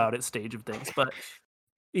knowing about it stage of things. But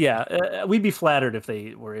yeah, we'd be flattered if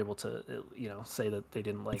they were able to, say that they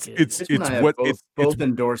didn't like it. It's Mitch and I have what both, it's both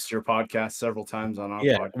endorsed your podcast several times on our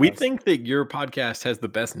Yeah, podcast. we think that your podcast has the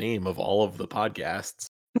best name of all of the podcasts.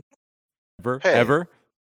 ever Hey. ever.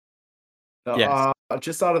 Yes.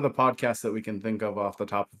 Just out of the podcast that we can think of off the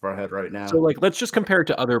top of our head right now. So, let's just compare it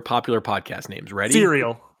to other popular podcast names. Ready?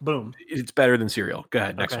 Serial. Boom. It's better than Serial. Go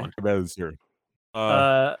ahead. Next Okay. one. Better than Serial.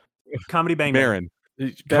 Comedy Bang Bang. Marin.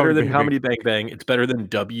 It's better than Bang Comedy Bang Bang. It's better than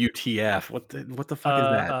WTF. What the fuck is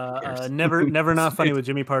that? Who cares? Never Not Funny with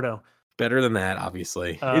Jimmy Pardo. Better than that,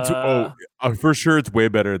 obviously. For sure, it's way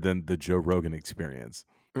better than the Joe Rogan Experience.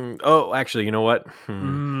 Oh, actually, you know what?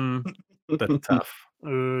 That's tough.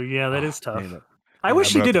 Yeah, that is tough. Damn it. I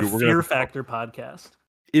wish I'm he gonna did have a to- we're gonna Fear have to- Factor podcast.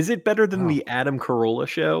 Is it better than the Adam Carolla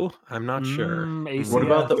show? I'm not sure. What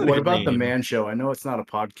about the That's a good the name. Man Show? I know it's not a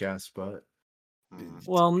podcast, but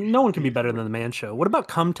Well, no one can be better than the Man Show. What about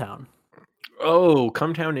Cumtown? Oh,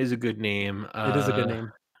 Cumtown is a good name. It is a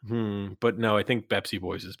good name. But no, I think Pepsi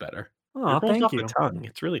Boys is better. Oh, It rolls thank off you. the tongue.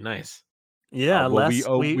 It's really nice. Yeah, Well, Les. we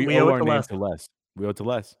owe owe it our to name Les. to Les. We owe it to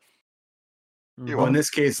Les. well, in this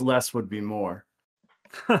case, less would be more.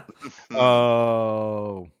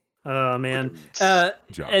 Oh, Oh man. Good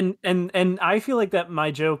job. And I feel like that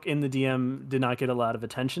my joke in the DM did not get a lot of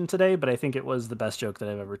attention today, but I think it was the best joke that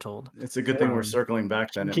I've ever told. It's a good thing we're circling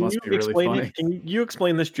back. Then it Can must you be really explain funny. it? Can you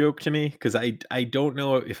explain this joke to me? Because I don't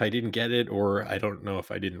know if I didn't get it or I don't know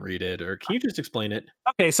if I didn't read it. Or can you just explain it?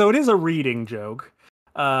 Okay, so it is a reading joke.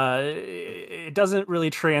 It doesn't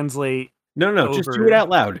really translate. No, just do Over it out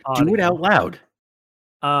loud. Do it audio. out loud.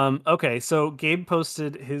 Okay, so Gabe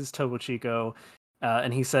posted his Topo Chico,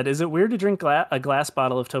 and he said, "Is it weird to drink a glass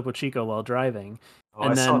bottle of Topo Chico while driving?" Oh,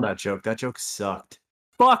 and I saw then- that joke. That joke sucked.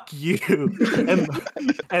 Fuck you.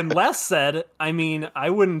 and Les said, I mean,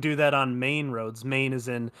 I wouldn't do that on main roads. Maine is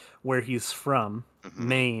in where he's from,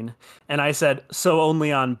 Maine. And I said, so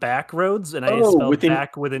only on back roads? And I spelled with an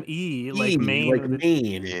back with an E, like Maine. like with an-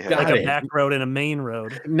 Maine. Yeah. Got like it. a back road and a main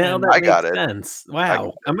road. Now And that I got makes it. sense.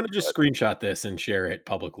 Wow. I'm gonna just screenshot this and share it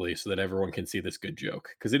publicly so that everyone can see this good joke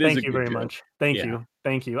because it is. thank a you good very joke. much.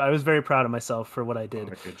 Thank you. I was very proud of myself for what I did.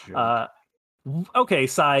 What a good joke. Okay,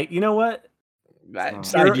 Sai, you know what?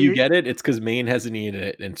 Sorry, do you You're- get it? It's because Maine has an E in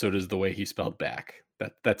it, and so does the way he spelled back.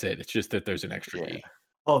 That's it. It's just that there's an extra E.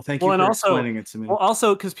 Oh, thank Well, you and for also- explaining it to me. Well,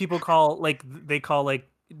 also because people call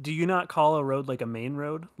do you not call a road like a main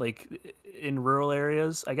road, like in rural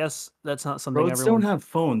areas? I guess that's not something Roads everyone. don't have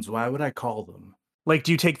phones. Why would I call them? Like,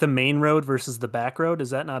 do you take the main road versus the back road? Is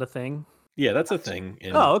that not a thing? Yeah, that's a thing.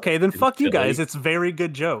 Oh, okay. Then in fuck you guys. Philly. It's a very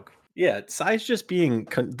good joke. Yeah, Sai's just being.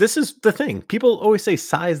 This is the thing. People always say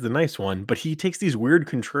Sai's the nice one, but he takes these weird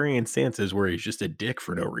contrarian stances where he's just a dick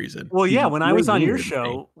for no reason. Well, yeah. He's When I way was on your meaner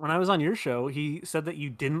than me. show, he said that you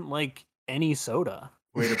didn't like any soda,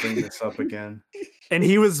 Way to bring this up again. and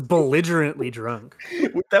he was belligerently drunk.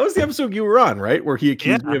 That was the episode you were on, right? Where he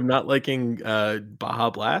accused Yeah. me of not liking Baja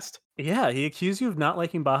Blast. Yeah, he accused you of not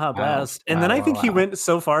liking Baja Wow. Blast, and then Wow, I think he wow. went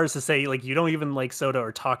so far as to say like you don't even like soda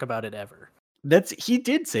or talk about it ever. He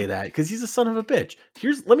did say that because he's a son of a bitch.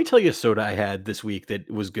 Let me tell you a soda I had this week that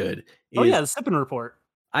was good. Oh is yeah, the sipping report.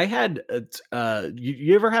 I had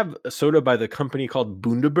you ever have a soda by the company called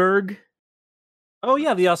Bundaberg? Oh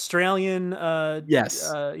yeah, the Australian.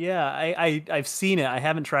 Yes. Yeah, I've seen it. I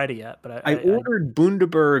haven't tried it yet, but I ordered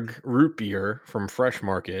Bundaberg root beer from Fresh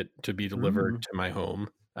Market to be delivered to my home.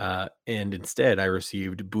 And instead I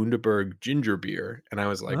received Bundaberg ginger beer. And I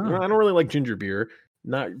was like, well, I don't really like ginger beer.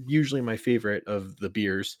 Not usually my favorite of the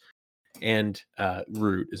beers. And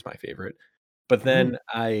root is my favorite. But then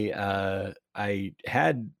I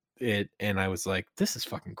had it and I was like, this is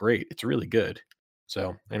fucking great. It's really good.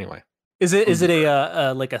 So anyway. Is it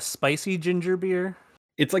a like a spicy ginger beer?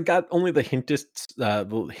 It's like got only the hintest.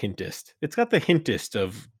 It's got the hintest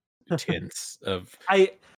of tints of.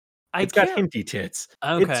 It's got can't- hinty tits.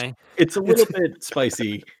 Okay. It's a little bit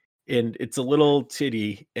spicy and it's a little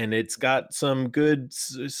titty and it's got some good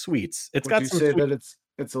sweets. It's Would got you some. say sweet- that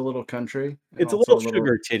it's a little country? and it's a also little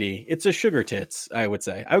sugar titty. It's a sugar tits. I would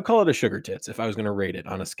say. I would call it a sugar tits if I was going to rate it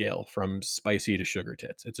on a scale from spicy to sugar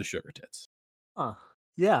tits. It's a sugar tits. Huh.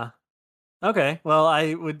 Yeah. Okay. Well,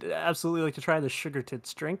 I would absolutely like to try the sugar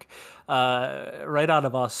tits drink, right out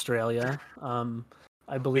of Australia. I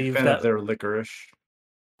Big believe fan that. of their licorice.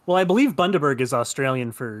 Well, I believe Bundaberg is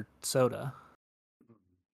Australian for soda.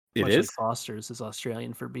 It much is. like Foster's is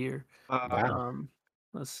Australian for beer.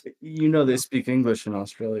 Let's- You know they speak English in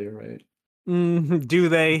Australia, right? do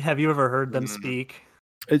they? Have you ever heard them speak?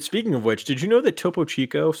 Speaking of which, did you know that Topo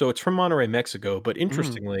Chico? So it's from Monterrey, Mexico, but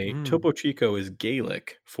interestingly, mm. Topo Chico is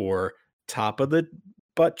Gaelic for top of the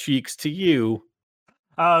butt cheeks to you.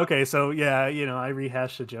 Oh, okay. So yeah, I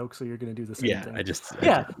rehashed a joke, so you're gonna do the same Yeah, thing. I Yeah,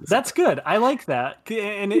 did the that's good. I like that.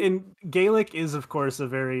 And Gaelic is, of course, a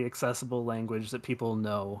very accessible language that people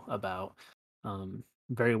know about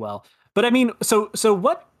very well. But I mean, so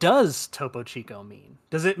what does Topo Chico mean?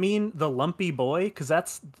 Does it mean the lumpy boy? Because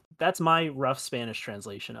that's my rough Spanish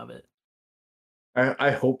translation of it.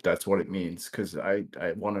 I hope that's what it means because I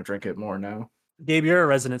want to drink it more now. Gabe, you're a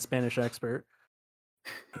resident Spanish expert.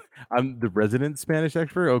 I'm the resident Spanish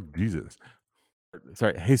expert. Oh Jesus!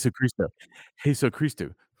 Sorry, Jesus Cristo. Jesus Cristo.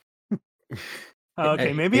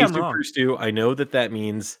 Okay, maybe I'm wrong. Cristo, I know that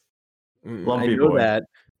means Lumpy I know boy.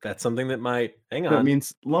 that's something that my hang That on.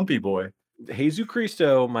 means lumpy boy. Jesus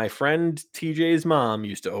Cristo, my friend TJ's mom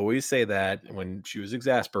used to always say that when she was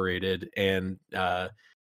exasperated, and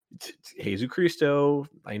Jesus Cristo,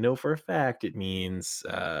 I know for a fact it means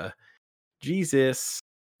Jesus,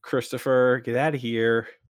 Christopher, get out of here.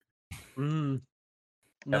 Mm,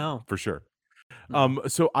 no. For sure. No.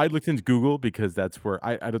 So I looked into Google because that's where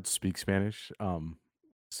I don't speak Spanish.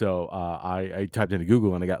 So I typed into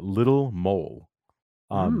Google and I got little mole.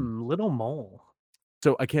 Little mole.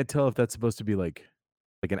 So I can't tell if that's supposed to be like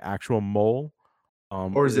an actual mole,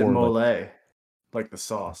 Or is it like, mole? Like the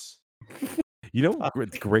sauce. you know,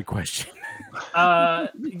 great question.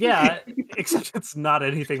 Yeah, except it's not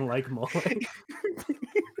anything like mole.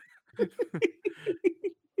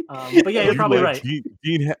 But yeah, you're probably right.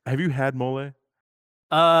 Dean, have you had mole?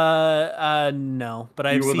 No, but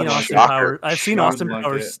I've You seen wouldn't like Austin it. Powers. I've seen You Austin wouldn't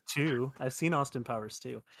like Powers too. I've seen Austin Powers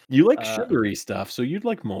too. You like sugary stuff, so you'd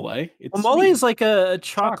like mole. It's Well, mole sweet. is like a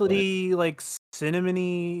chocolatey, like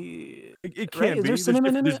cinnamony. It Right? can Is be. there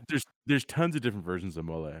cinnamon in it? There's tons of different versions of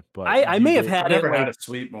mole, but I may have I've had it never had like a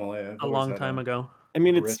sweet mole. a long time ago. I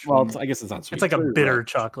mean, it's rich well, one. I guess it's not sweet. It's like a very bitter rich.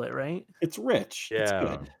 chocolate, right? It's rich. It's Yeah.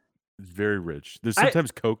 good. It's very rich. There's I-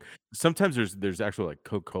 sometimes Coke. Sometimes there's actual like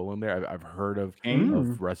Coca-Cola in there. I've heard of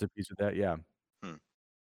recipes with that. Yeah.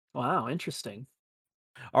 Wow, interesting.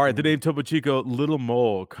 All right. The name Topo Chico, Little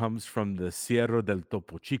Mole, comes from the Cerro del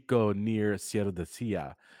Topo Chico near Cerro de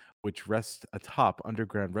Silla, which rests atop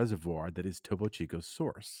underground reservoir that is Topo Chico's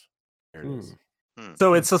source. There it is.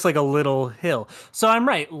 So it's just like a little hill. So I'm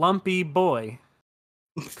right, lumpy boy.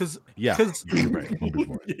 Because Yeah. You're right. Lumpy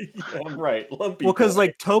boy. I'm right. Lumpy. well, because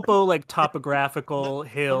like topo, like topographical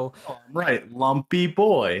hill. Right, lumpy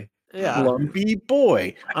boy. Yeah. lumpy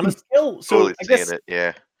boy on a scale. So Totally I seeing guess it.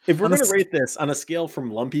 Yeah. if we're On a gonna s- rate this on a scale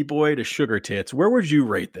from lumpy boy to sugar tits, where would you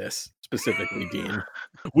rate this specifically, Dean?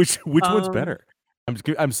 Which one's Um, better?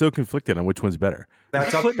 I'm so conflicted on which one's better.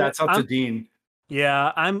 That's up. Put- That's up to I'm- Dean.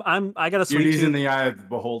 Yeah, I got a sweet Beauty's tooth. in the eye of the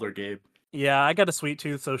beholder, Gabe. Yeah, I got a sweet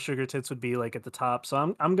tooth, so sugar tits would be like at the top.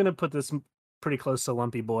 So I'm gonna put this pretty close to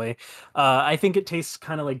lumpy boy. I think it tastes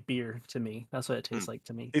kind of like beer to me. That's what it tastes like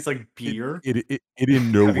to me. It's like beer. It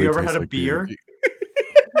in no Have way you ever tastes had a like beer?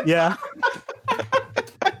 Yeah.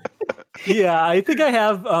 Yeah, I think I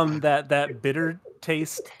have that bitter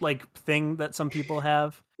taste like thing that some people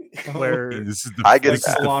have where This is the, I get Like this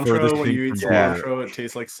is the cilantro, furthest when thing you eat from beer. cilantro, it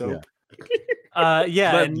tastes like soap.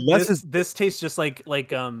 yeah, Let- and less this tastes just like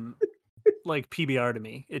PBR to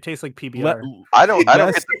me. It tastes like PBR. Let- I don't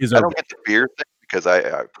less get is the, I don't okay. get the beer thing because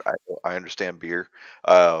I understand beer,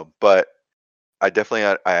 but I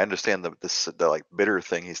definitely I understand the like bitter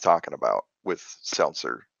thing he's talking about with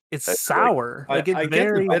seltzer. It's That's like- sour. Like it's I get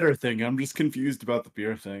very the bitter thing. I'm just confused about the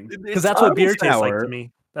beer thing. because that's what beer tastes like sour. to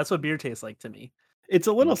me. That's what beer tastes like to me. It's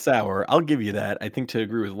a little sour. I'll give you that. I think to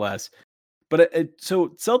agree with Les. But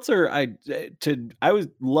so seltzer, I always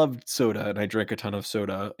loved soda, and I drank a ton of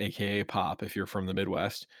soda, aka pop, if you're from the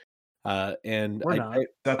Midwest. And Or not.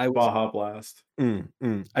 That's I was- Baja Blast.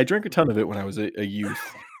 I drank a ton of it when I was a youth.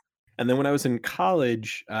 And then when I was in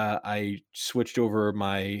college, I switched over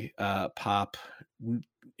my pop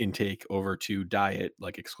intake over to diet,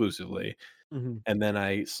 like exclusively. Mhm. And then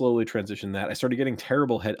I slowly transitioned that. I started getting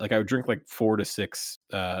terrible head. Like I would drink like 4 to 6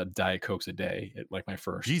 Diet Cokes a day at like my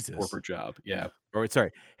first Jesus. corporate job. Yeah. Or sorry,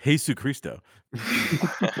 Jesus Cristo.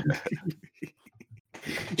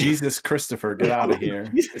 Jesus Christopher, get out of here.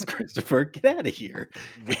 Jesus Christopher, get out of here.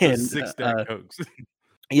 With the And, 6 Diet Cokes.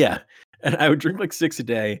 Yeah. And I would drink like 6 a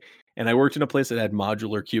day. And I worked in a place that had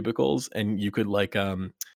modular cubicles, and you could like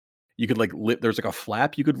lift, there's like a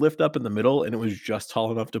flap you could lift up in the middle, and it was just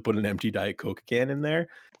tall enough to put an empty Diet Coke can in there.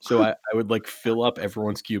 So I would like fill up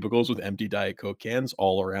everyone's cubicles with empty Diet Coke cans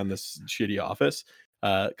all around this shitty office.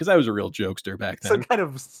 Because I was a real jokester back then. Some kind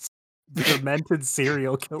of demented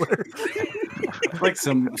serial killer. Like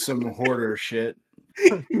some hoarder shit.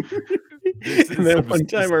 And then one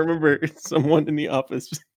time I remember someone in the office,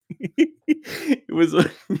 it was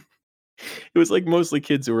like mostly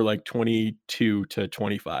kids who were like 22 to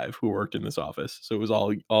 25 who worked in this office. So it was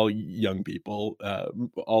all young people,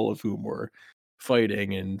 all of whom were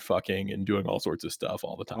fighting and fucking and doing all sorts of stuff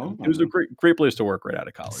all the time. It was a great place to work right out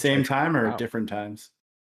of college. Same time or Wow. different times?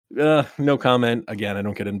 No comment. Again, I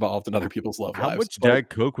don't get involved in other people's love How lives. much but- Diet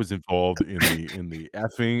Coke was involved in the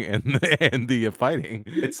effing and the fighting?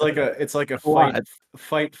 It's like a lot.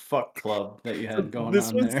 fight fuck club that you had going this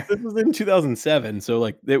on was there. this was in 2007, so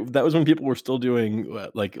like that was when people were still doing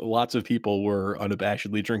like lots of people were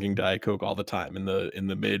unabashedly drinking Diet Coke all the time in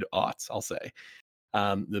the mid aughts, I'll say,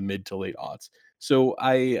 the mid to late aughts. So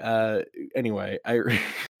I anyway I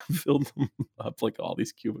filled them up like all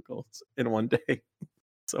these cubicles in one day.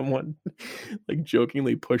 Someone like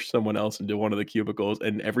jokingly pushed someone else into one of the cubicles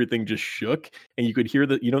and everything just shook, and you could hear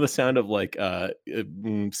the sound of like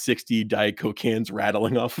 60 Diet Coke cans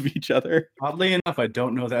rattling off of each other. Oddly enough, I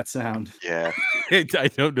don't know that sound. Yeah. I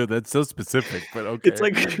don't know. That's so specific, but okay.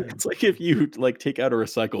 It's like if you like take out a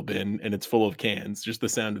recycle bin and it's full of cans, just the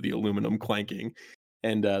sound of the aluminum clanking.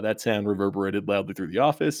 And that sound reverberated loudly through the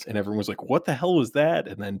office, and everyone was like, "What the hell was that?"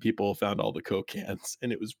 And then people found all the Coke cans,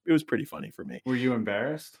 and it was pretty funny for me. Were you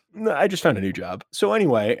embarrassed? No, I just found a new job. So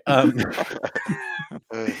anyway,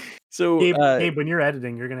 so Gabe, when you're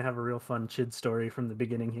editing, you're gonna have a real fun Chid story from the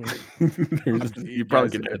beginning here. you probably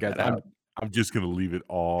can edit that out. I'm just gonna leave it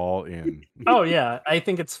all in. Oh yeah, I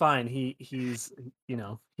think it's fine. He's he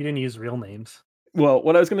didn't use real names. Well,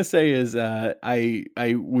 what I was going to say is I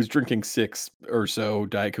was drinking 6 or so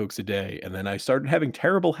Diet Cokes a day, and then I started having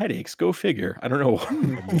terrible headaches. Go figure. I don't know.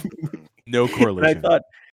 No And I correlation. thought,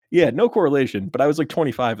 yeah, no correlation. But I was like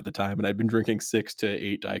 25 at the time, and I'd been drinking 6 to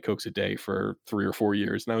 8 Diet Cokes a day for 3 or 4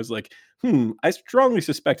 years. And I was like, I strongly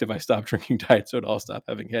suspect if I stop drinking diet soda, I'll stop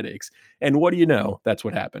having headaches. And what do you know? That's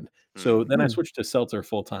what happened. So then I switched to seltzer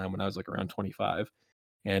full time when I was like around 25,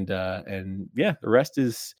 and yeah, the rest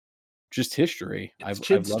is just history. It's I've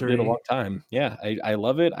loved it a chidstory. long time. Yeah, I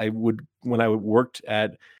love it. When I worked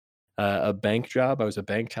at a bank job, I was a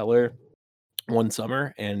bank teller one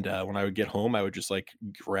summer, and when I would get home, I would just like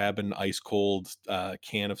grab an ice cold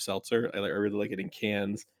can of seltzer. I really like it in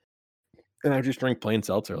cans, and I would just drink plain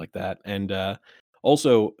seltzer like that. And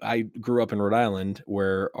also, I grew up in Rhode Island,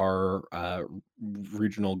 where our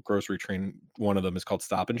regional grocery chain, one of them is called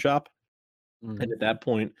Stop and Shop. And at that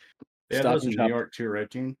point, They have Stop those and in Shop. New York too, right,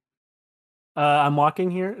 Gene? I'm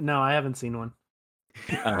walking here. No, I haven't seen one.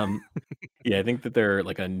 Yeah, I think that they're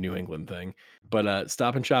like a New England thing. But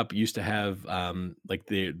Stop and Shop used to have like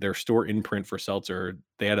their store imprint for seltzer.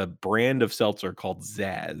 They had a brand of seltzer called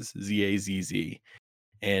Zazz, Z-A-Z-Z.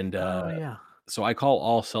 And Oh yeah. so I call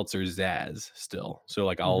all seltzers Zazz still. So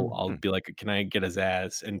like I'll be like, "Can I get a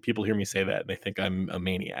Zazz?" And people hear me say that and they think I'm a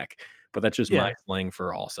maniac. But that's just my Yeah. slang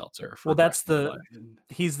for all seltzer. Well, the that's rest of my the life.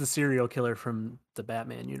 he's the serial killer from the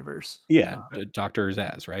Batman universe. Yeah, Dr.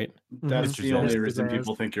 Zazz, right? That's Mr. the only Zazz. reason Zazz.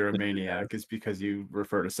 people think you're a maniac is because you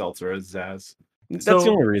refer to seltzer as Zazz. That's the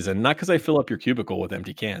So- only reason, not because I fill up your cubicle with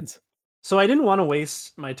empty cans. So I didn't want to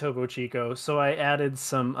waste my Topo Chico, so I added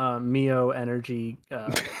some Mio Energy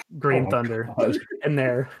Green Oh, Thunder God. in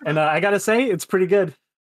there, and I gotta say it's pretty good.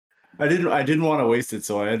 I didn't want to waste it,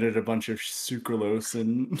 so I added a bunch of sucralose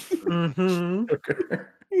and hmm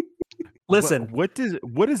sugar. Listen,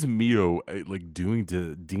 what is Mio like doing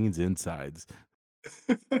to Dean's insides?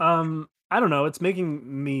 I don't know. It's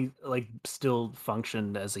making me like still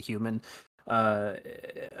function as a human.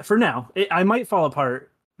 For now, I might fall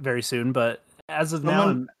apart very soon, but as of now,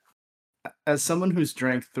 Someone- As someone who's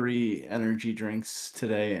drank 3 energy drinks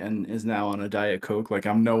today and is now on a Diet Coke, like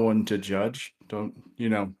I'm no one to judge. Don't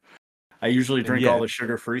I usually drink all the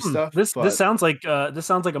sugar-free stuff. this but sounds like a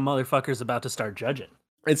motherfucker's about to start judging.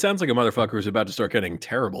 It sounds like a motherfucker who's about to start getting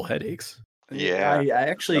terrible headaches. Yeah, I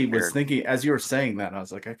actually was weird. thinking as you were saying that, I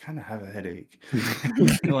was like, I kind of have a headache.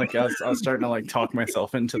 Like I was starting to like talk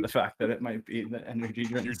myself into the fact that it might be the energy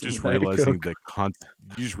drinks. You're and just Diet realizing Coke.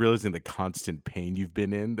 the constant pain you've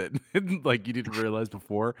been in that like you didn't realize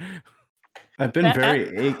before. I've been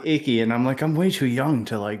very achy, and I'm like, I'm way too young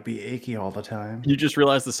to like be achy all the time. You just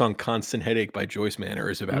realized the song Constant Headache by Joyce Manor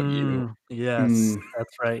is about you. Yes, Mm.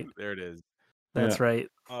 that's right. There it is. That's right.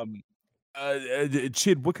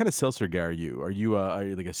 Chid, what kind of seltzer guy are you? Are you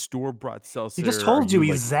like a store bought seltzer? He just told you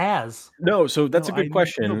he's Zazz. No, so that's No, a good I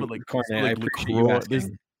question. know, but, like, Carne, like I appreciate you LaCroix,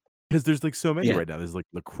 asking. because there's like so many Yeah. right now. There's like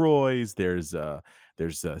LaCroix, there's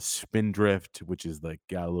Spindrift, which is like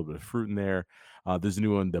got a little bit of fruit in there. There's a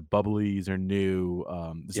new one, the Bubblies are new.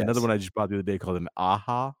 There's another Yes. one I just bought the other day called an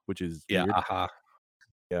Aha, which is Yeah, weird. aha.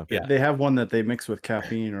 Yeah. They have one that they mix with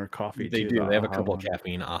caffeine or coffee. They too, do. the They have a AHA couple of one.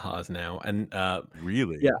 caffeine ahas now. And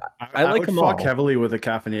Really? Yeah. I like would them fuck all. heavily with a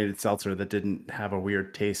caffeinated seltzer that didn't have a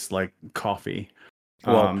weird taste like coffee.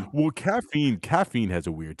 Well, Well, caffeine has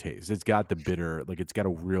a weird taste. It's got the bitter, like it's got a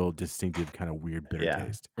real distinctive kind of weird bitter Yeah.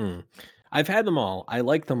 taste. I've had them all. I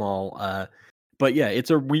like them all. But yeah, it's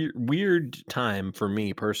a weird time for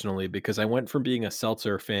me personally because I went from being a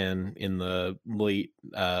seltzer fan in the late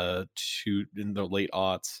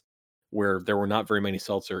aughts, where there were not very many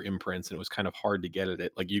seltzer imprints and it was kind of hard to get at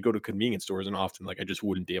it. Like you go to convenience stores and often like I just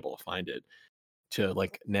wouldn't be able to find it. To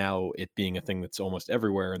like now it being a thing that's almost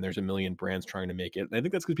everywhere and there's a million brands trying to make it. And I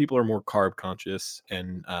think that's because people are more carb conscious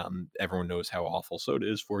and everyone knows how awful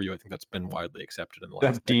soda is for you. I think that's been widely accepted in the last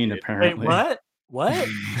That's Dean, decade. apparently. Wait, what?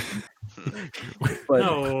 But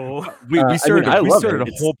No. We started, I we love started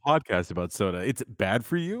it. a whole podcast about soda. It's bad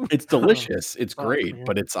for you? It's delicious. It's Fuck, great, man.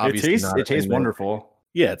 but it's It obviously tastes not a thing that- wonderful.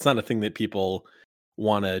 Yeah, it's not a thing that people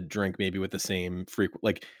want to drink maybe with the same frequent.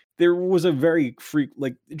 Like there was a very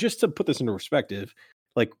like just to put this into perspective,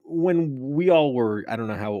 like when we all were, I don't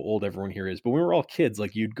know how old everyone here is, but when we were all kids,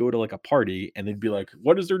 like you'd go to like a party and they'd be like,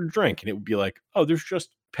 "What is there to drink?" And it would be like, "Oh, there's just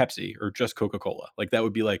Pepsi or just Coca-Cola." Like that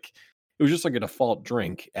would be like it was just like a default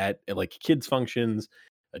drink at like kids functions,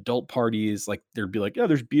 adult parties. Like there'd be like, "Oh,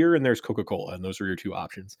 there's beer and there's Coca-Cola, and those are your two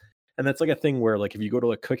options." And that's like a thing where like if you go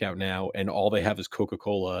to a cookout now and all they have is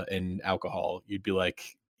Coca-Cola and alcohol, you'd be like,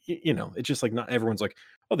 you know, it's just like not everyone's like,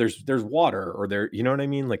 "Oh, there's water," or there, you know what I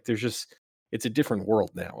mean? Like there's just it's a different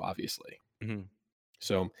world now, obviously. Mhm.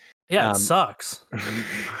 So Yeah, it sucks.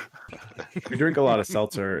 We drink a lot of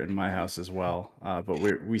seltzer in my house as well, but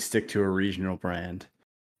we stick to a regional brand,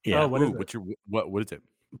 yeah, Oh, what is Ooh, it? what's your what is it?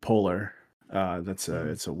 Polar. It's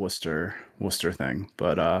a Worcester thing,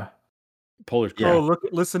 but Polar's yeah. Oh, look!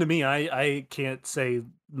 Listen to me. I can't say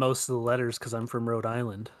most of the letters because I'm from Rhode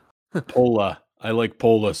Island. Pola. I like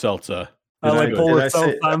Pola seltzer. I Did like I- Polar did I say-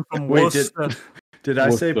 Seltzer. I'm from Wait, Worcester. did I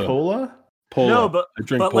say Worcester. Pola? Pola. No, but I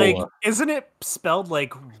drink but Pola. like, isn't it spelled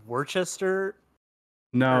like Worcester?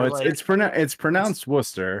 No, Or it's pronounced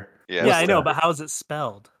Worcester. Yeah, Yeah, I know, Worcester. but how is it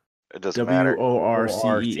spelled? it doesn't matter.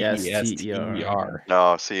 WORCESTER.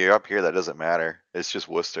 No, see, you're up here. That doesn't matter. It's just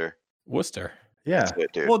Worcester. Worcester. Yeah. That's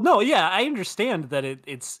it, dude. Well, no, yeah, I understand that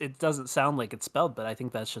it doesn't sound like it's spelled, but I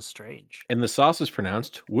think that's just strange. And the sauce is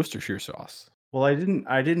pronounced Worcestershire sauce. Well, I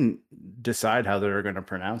didn't decide how they were going to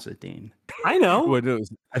pronounce it, Dean. I know. Well, no,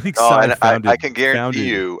 I think No, Cy and founded, I can guarantee founded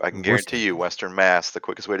you, Worcester. Western Mass, the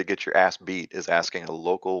quickest way to get your ass beat is asking a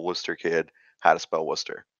local Worcester kid how to spell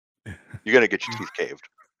Worcester. You're gonna get your teeth caved.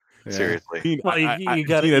 Yeah. Seriously. Dean, Well, you gotta- Dean, you I think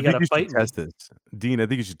gotta you fight should me. test this. Dean, I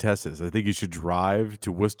think you should test this. I think you should drive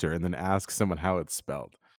to Worcester and then ask someone how it's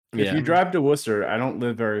spelled. If you drive to Worcester, I don't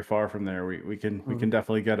live very far from there. We can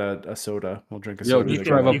definitely get a soda. We'll drink a Yo, soda. just together.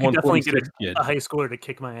 drive up You can definitely get 146, kid. a high schooler to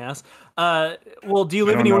kick my ass. Well, do you I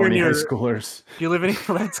live don't know anywhere any high near? schoolers. Do you live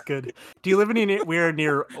that's good. Do you live anywhere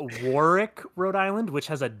near Warwick, Rhode Island, which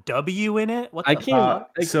has a W in it? What I the can't.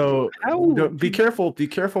 fuck? So how be careful. Be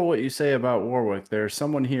careful what you say about Warwick. There's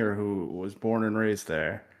someone here who was born and raised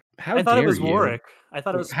there. How I thought it dare was you? Warwick. I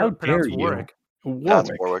thought it was How pronounced dare you? Warwick. That's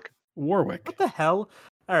Warwick. Warwick. Warwick. What the hell?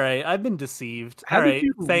 All right, I've been deceived. How All did right,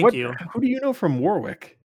 you? thank what- you. Who do you know from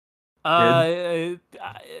Warwick?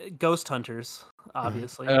 Ghost Hunters,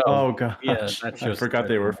 obviously. Oh god. yeah, that's I just- forgot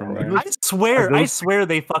they were from there. I swear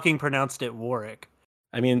they fucking pronounced it Warwick.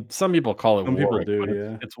 I mean, some people call it Some people Warwick. do, but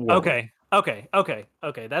yeah. It's Warwick.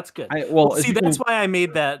 Okay. That's good. Well, See, that's why I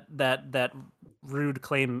made that rude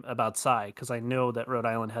claim about Psy, because I know that Rhode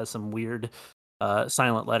Island has some weird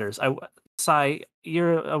silent letters. Psy,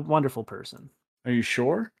 you're a wonderful person. Are you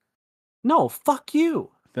sure? No, fuck you.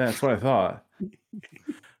 That's what I thought.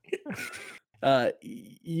 I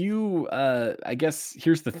guess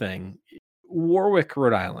here's the thing. Warwick,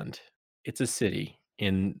 Rhode Island. It's a city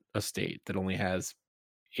in a state that only has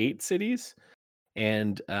 8 cities,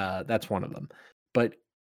 and that's one of them. But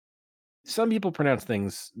some people pronounce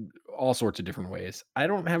things all sorts of different ways. I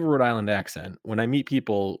don't have a Rhode Island accent. When I meet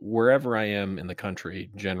people wherever I am in the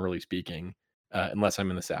country, generally speaking, unless I'm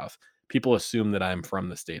in the South, people assume that I'm from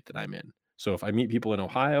the state that I'm in. So if I meet people in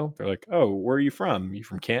Ohio, they're like, "Oh, where are you from? You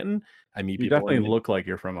from Canton?" I meet You people. definitely look like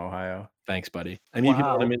you're from Ohio. Thanks, buddy. I meet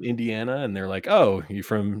people when I'm Wow. in Indiana, and they're like, "Oh, you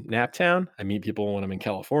from Naptown?" I meet people when I'm in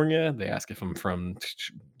California. They ask if I'm from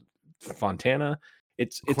Fontana.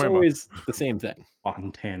 It's Cuervo. always the same thing.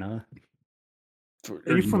 Montana.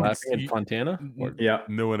 Are you from- laughing at Fontana? Or- Yeah.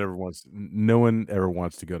 No one ever wants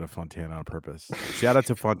to go to Fontana on purpose. Shout out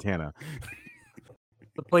to Fontana.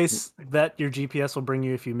 The place that your GPS will bring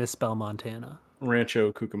you if you misspell Montana.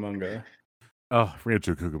 Rancho Cucamonga. Oh,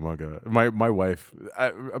 Rancho Cucamonga. My wife.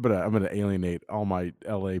 I'm gonna alienate all my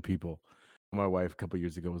LA people. My wife a couple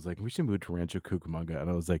years ago was like, "We should move to Rancho Cucamonga," and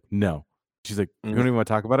I was like, "No." She's like, "You don't even want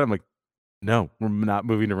to talk about it?" I'm like, "No, we're not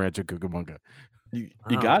moving to Rancho Cucamonga." You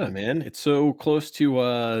Wow. got it, man. It's so close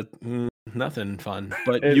to nothing fun.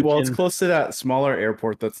 But It's can, close to that smaller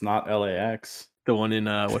airport that's not LAX. The one in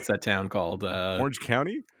what's that town called? Orange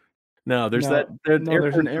County? No, there's No, that no,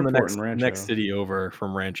 there's an airport in the airport in next Rancho. city over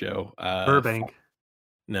from Rancho. Burbank.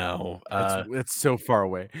 No, That's so far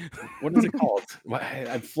away. what is it called?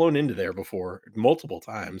 I've flown into there before multiple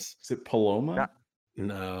times. Is it Paloma?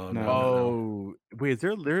 No. Oh, wait, is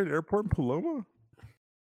there an airport in Paloma?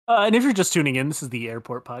 And if you're just tuning in, this is the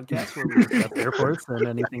Airport Podcast where we discuss airports and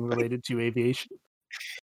anything related to aviation.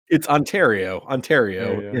 It's Ontario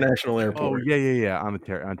Yeah. International Oh, Airport. yeah.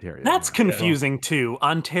 Ontario. That's yeah. confusing too.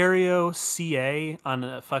 Ontario, CA on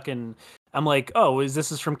a fucking. I'm like, oh, is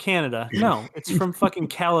this from Canada? No, it's from fucking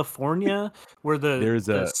California, where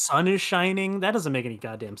the sun is shining. That doesn't make any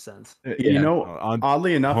goddamn sense. You know, on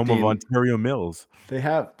oddly enough, home of Dean, Ontario Mills. they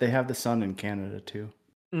have the sun in Canada too.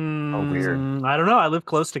 weird. I don't know. I live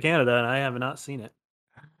close to Canada and I have not seen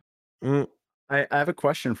it. I have a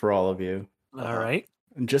question for all of you. All right.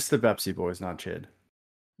 Just the Pepsi boys, not Chid.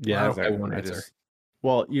 Yeah, Wow. I won't answer.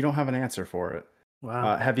 Well, you don't have an answer for it.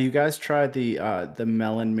 Wow. Have you guys tried the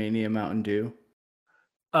Melon Mania Mountain Dew?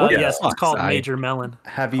 Yes, it's called I- Major Melon.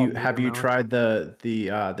 Have Called you Major Melon. tried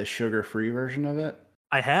the sugar-free version of it?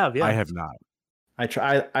 I have. Yeah. I have not.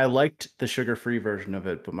 I liked the sugar-free version of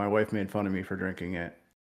it, but my wife made fun of me for drinking it.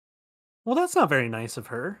 Well, that's not very nice of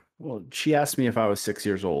her. Well, she asked me if I was 6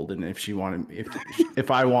 years old and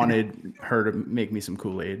if I wanted her to make me some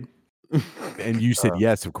Kool-Aid. And you said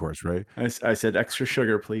yes, of course, right? I said extra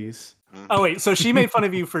sugar, please. Oh wait, so she made fun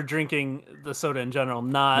of you for drinking the soda in general,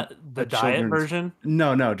 not the diet children's- version.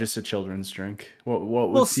 No, just a children's drink. What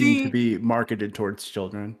would Well, seem see- to be marketed towards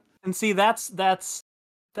children. And see, that's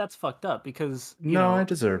fucked up because you No, know, I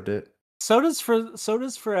deserved it. soda's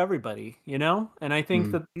for everybody, you know. And I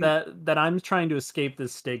think that I'm trying to escape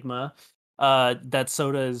this stigma that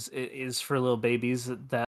soda is for little babies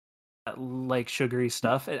that like sugary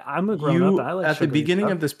stuff. I'm a grown up. I like at the sugary beginning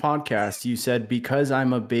stuff. of this podcast, you said because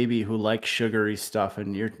I'm a baby who likes sugary stuff,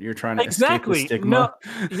 and you're trying to Exactly. escape the stigma.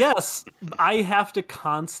 Yes, I have to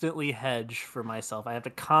constantly hedge for myself. I have to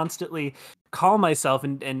constantly call myself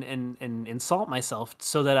and insult myself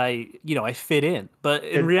so that I fit in. But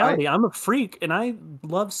in reality, I'm a freak and I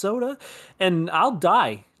love soda, and I'll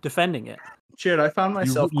die defending it. Chid, I found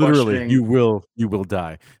myself Literally, questioning. you will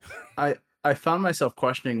die. I found myself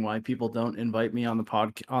questioning why people don't invite me on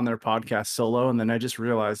their podcast solo, and then I just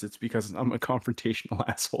realized it's because I'm a confrontational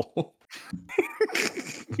asshole.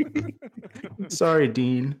 Sorry,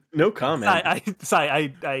 Dean. No comment.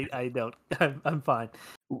 I don't. I'm fine.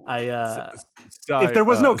 Sai, If there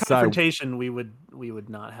was no Sai, confrontation, we would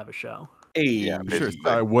not have a show. Hey, Yeah, sure, maybe.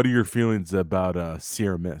 Sai, what are your feelings about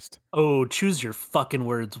Sierra Mist? Oh, choose your fucking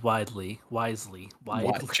words wisely.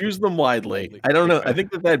 choose them widely. I don't know. I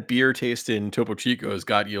think that beer taste in Topo Chico has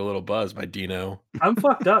got you a little buzzed by Dino. I'm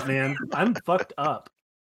fucked up, man. I'm fucked up.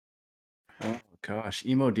 Oh gosh,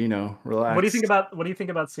 emo Dino, relax. What do you think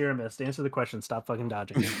about Sierra Mist? Answer the question. Stop fucking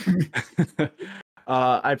dodging.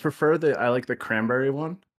 I like the cranberry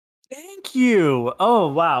one. Thank you. Oh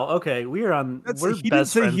wow. Okay, we're He didn't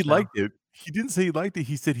best say friends he now. liked it. He didn't say he liked it.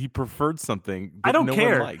 He said he preferred something that I don't no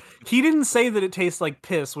care. one liked. He didn't say that it tastes like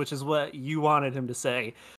piss, which is what you wanted him to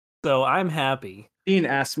say. So I'm happy. Dean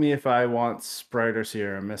asked me if I want Sprite or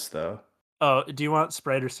Sierra Mist, though. Oh, do you want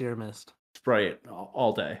Sprite or Sierra Mist? Sprite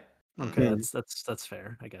all day. Okay, Mm-hmm. that's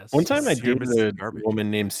fair, I guess. One time I Sierra dated Mist is a garbage. woman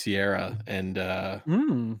named Sierra, and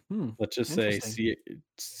let's just say Interesting.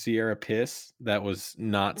 Sierra Piss. That was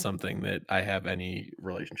not something that I have any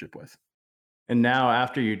relationship with. And now,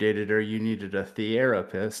 after you dated her, you needed a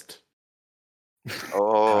therapist.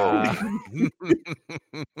 Oh,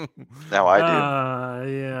 now I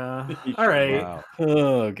do. Yeah. All right. Wow.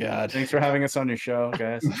 Oh God! Thanks for having us on your show,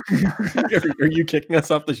 guys. Are you kicking us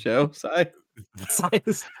off the show, Sai?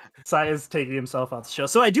 Sai is taking himself off the show.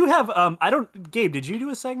 So I do have Gabe, did you do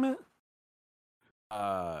a segment?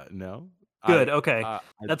 No. Good, okay.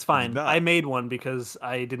 That's did fine. not. I made one because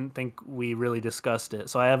I didn't think we really discussed it.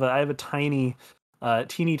 So I have a tiny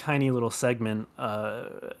teeny tiny little segment.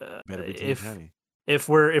 Better be teeny tiny. If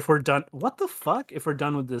we're done, what the fuck? If we're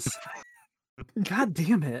done with this, God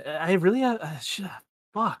damn it! I really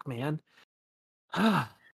fuck, man.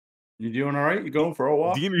 You doing all right? You going for a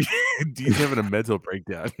walk? Dean's having a mental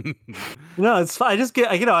breakdown. No, it's fine. I just get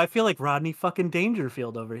I feel like Rodney fucking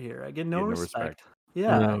Dangerfield over here. I get no respect.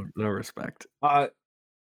 Yeah. No respect. I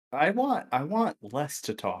want Les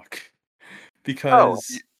to talk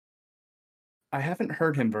because I haven't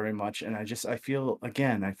heard him very much, and I feel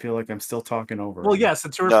like I'm still talking over Well, him. yes,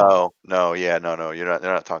 it's your fault. No. You're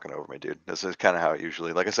not talking over me, dude. This is kind of how it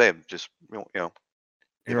usually. Like I say, just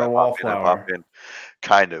You're a wallflower. pop in,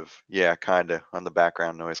 kind of, on the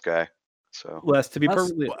background noise guy. So Les, to be Les-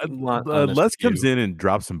 perfectly honest Les with comes you, in and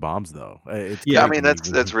drops some bombs though. It's Yeah, I great mean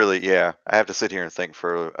when that's really, yeah. I have to sit here and think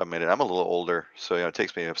for a minute. I'm a little older, so it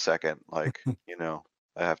takes me a second. Like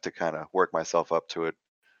I have to kind of work myself up to it.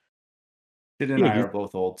 Sid and Yeah, I are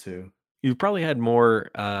both old too. you've probably had more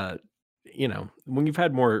when you've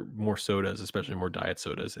had more sodas, especially more diet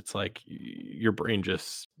sodas, it's like your brain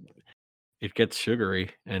just it gets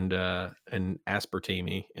sugary and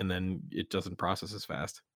aspartame, and then it doesn't process as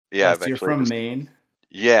fast. Yeah, Les, you're eventually. from Maine.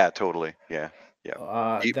 Yeah, totally. Yeah.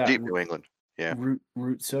 Deep That New England. Yeah.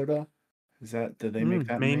 root soda. Is that did they make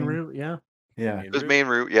that in Main Maine? route, yeah. Yeah. There's Main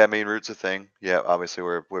Route. Yeah, Main Route's a thing. Yeah, obviously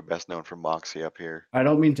we're best known for Moxie up here. I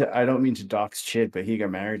don't mean to dox Chid, but he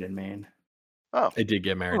got married in Maine. Oh, I did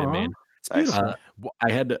get married in Aw. Maine. It's Nice. beautiful.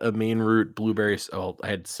 I had a Maine Route blueberries. Oh, I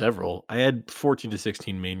had several. I had 14 to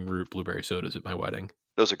 16 Maine Route blueberry sodas at my wedding.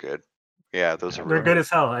 Those are good. Yeah, those are They're real good as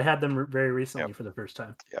hell. I had them very recently for the first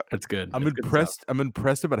time. That's good. I'm That's good impressed. I'm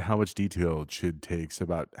impressed about how much detail Chid takes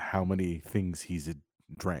about how many things he's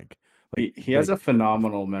drank. He has a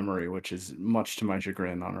phenomenal memory, which is much to my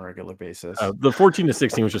chagrin on a regular basis. The 14 to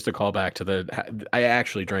 16 was just a callback to I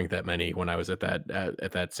actually drank that many when I was at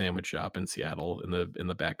that sandwich shop in Seattle in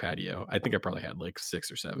the back patio. I think I probably had like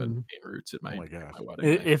 6 or 7 Maine Roots at my, my gosh. my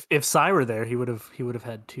wedding. If Cy were there, he would have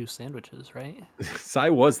had 2 sandwiches, right? Cy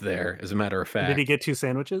was there, as a matter of fact. Did he get 2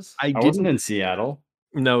 sandwiches? I wasn't in Seattle.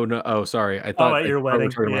 No. Oh, sorry. I thought at your I thought we were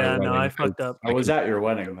wedding. talking about Yeah, your no, I wedding, 'cause fucked up. I was at your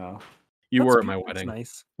wedding though. You That's were at my good. That's wedding.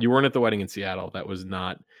 nice. You weren't at the wedding in Seattle. That was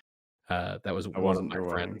not. That was one of wasn't my your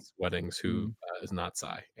wedding. friends' weddings who is not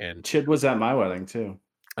Cy, and Chid was at my wedding too.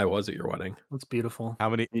 I was at your wedding. That's beautiful. How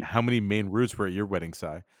many Main Roots were at your wedding, Si?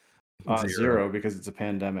 0 because it's a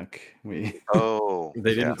pandemic. Oh,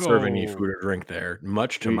 They didn't serve any food or drink there,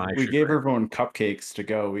 much to my we chagrin. gave everyone cupcakes to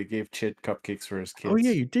go. We gave Chid cupcakes for his kids. Oh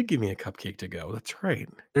yeah, you did give me a cupcake to go. That's right.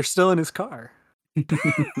 They're still in his car.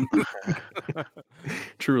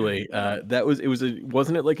 Truly,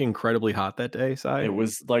 wasn't it like incredibly hot that day, Cy? It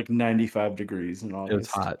was like 95 degrees in August. It was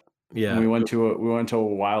hot. Yeah, And we went to a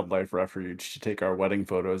wildlife refuge to take our wedding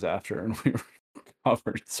photos after, and we were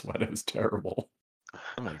covered in sweat. It was terrible.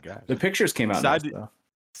 Oh my gosh. The pictures came out nice, though.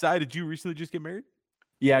 Si, did you recently just get married?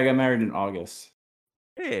 Yeah, I got married in August.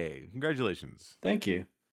 Hey, congratulations. Thank you.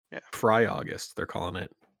 Fry August, they're calling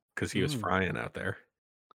it, because he was frying out there.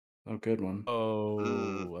 Oh, good one. Oh,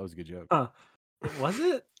 that was a good joke. Was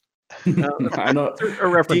it? I know. A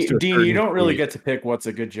reference to a Dean, you certain don't really tweet. get to pick what's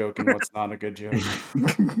a good joke and what's not a good joke.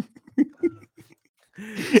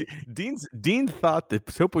 Dean thought that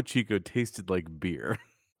Topo Chico tasted like beer.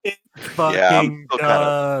 It Yeah, I'm fucking still kinda-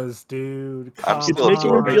 does, dude. I'm Come still making me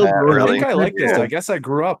absorbing feel that, grown I up. really. think I like this. Yeah. I guess I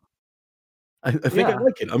grew up. I think I Yeah.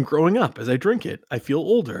 like it. I'm growing up as I drink it. I feel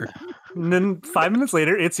older. And then 5 minutes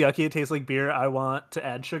later, it's yucky. It tastes like beer. I want to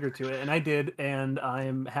add sugar to it, and I did, and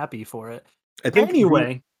I'm happy for it. I think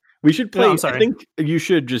Anyway, we should No, play. I'm I sorry. think you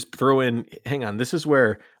should just throw in. Hang on. This is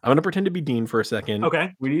where I'm going to pretend to be Dean for a second.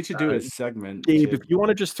 okay. We need to do a segment. Gabe, Chid. if you want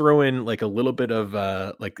to just throw in like a little bit of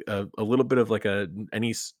like a little bit of like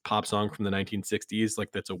any pop song from the 1960s,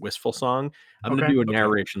 like that's a wistful song. I'm going Okay. to do a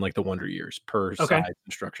narration like the Wonder Years per Okay. side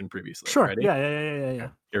instruction previously. Sure. Ready? Yeah.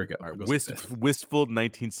 Here we go. All right, It goes like this. wistful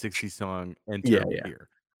 1960 song. Enter Yeah. beer.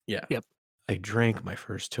 Yeah. Yep. I drank my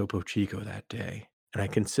first Topo Chico that day, and I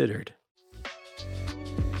considered.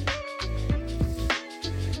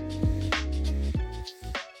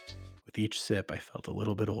 With each sip, I felt a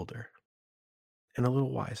little bit older and a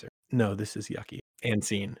little wiser. No, this is yucky. And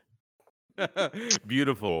scene.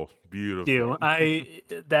 Beautiful. You,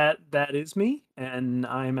 that is me, and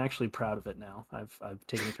I'm actually proud of it now. I've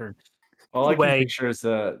taken a turn. All I can Anyway. picture is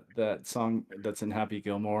that song that's in Happy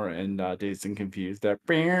Gilmore and Dazed and Confused. That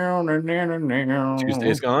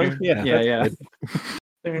Tuesday's gone. Yeah. Yeah.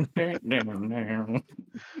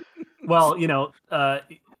 Well,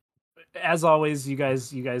 as always, you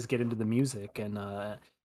guys get into the music, and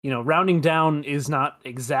Rounding Down is not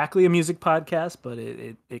exactly a music podcast, but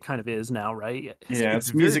it kind of is now, right? Yeah,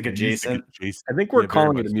 it's music very adjacent. I think we're Yeah, very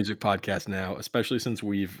calling it much a music podcast now, especially since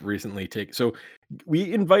we've recently taken. So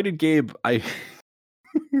we invited Gabe.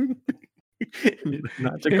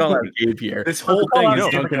 Not to call out Gabe here. This whole call thing out is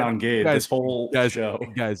Gabe. dunking on Gabe. Guys, This whole show.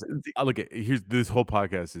 Guys, look at here's this whole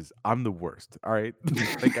podcast is I'm the worst. All right,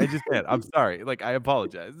 like I just said, I'm sorry. Like I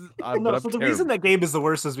apologize. No, but I'm so the terrible. reason that Gabe is the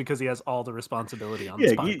worst is because he has all the responsibility on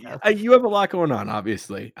this Yeah, podcast. you have a lot going on,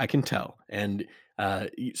 obviously. I can tell. And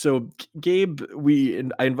so Gabe,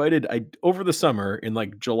 I invited over the summer in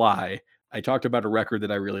like July, I talked about a record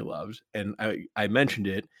that I really loved, and I mentioned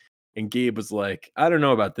it, and Gabe was like, I don't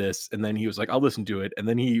know about this, and then he was like, I'll listen to it, and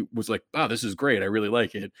then he was like, oh, this is great, I really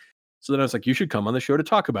like it. So then I was like, you should come on the show to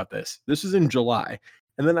talk about this. This is in July.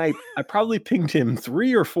 And then I probably pinged him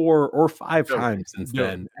 3 or 4 or 5 times since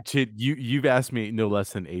then. Chid, you've asked me no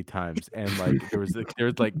less than 8 times, and like there was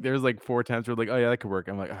 4 times where like, oh yeah, that could work.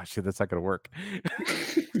 I'm like, oh shit, that's not gonna work.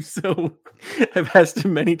 So I've asked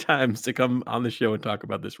him many times to come on the show and talk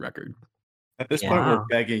about this record. At this point, we're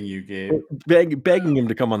begging you, Gabe. Begging him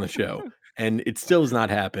to come on the show, and it still has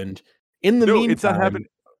not happened. In the meantime, it's not happening.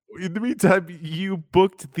 In the meantime, you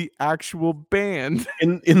booked the actual band.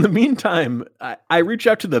 In the meantime, I reached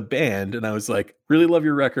out to the band and I was like, really love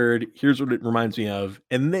your record. Here's what it reminds me of.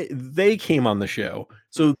 And they came on the show.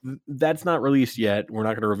 So that's not released yet. We're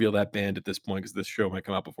not going to reveal that band at this point because this show might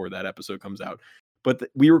come out before that episode comes out. But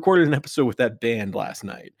we recorded an episode with that band last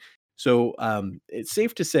night. So it's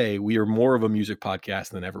safe to say we are more of a music podcast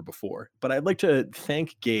than ever before. But I'd like to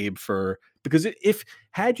thank Gabe because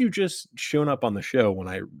had you just shown up on the show when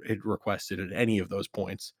I had requested at any of those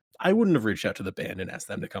points, I wouldn't have reached out to the band and asked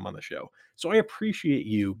them to come on the show. So I appreciate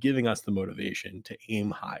you giving us the motivation to aim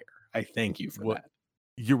higher. I thank you for that.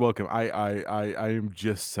 You're welcome. I am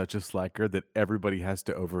just such a slacker that everybody has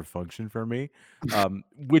to overfunction for me,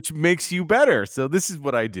 which makes you better. So this is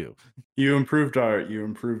what I do. You improved our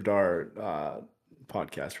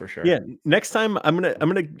podcast for sure. Yeah, next time I'm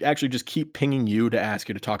gonna actually just keep pinging you to ask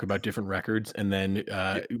you to talk about different records, and then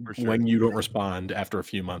when you don't respond after a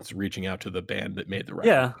few months, reaching out to the band that made the record.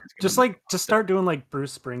 Yeah, just start doing like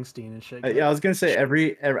Bruce Springsteen and shit. Yeah, I was gonna say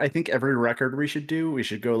I think every record we should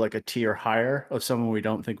go like a tier higher of someone we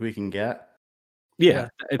don't think we can get. Yeah.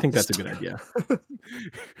 I think that's a good idea.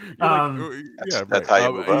 That's how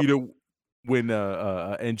you move up. You know, when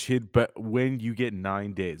and Chid, but when you get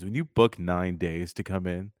 9 days, when you book 9 days to come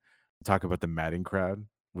in, talk about the Madden Crowd,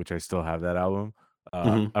 which I still have that album.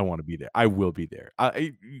 I want to be there. I will be there.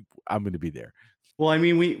 I'm going to be there. Well, I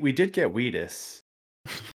mean, we did get Wheatus.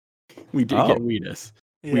 We did get Wheatus.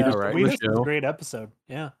 Yeah, Wheatus was a great episode.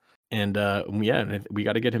 Yeah. And we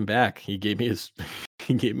got to get him back. He gave me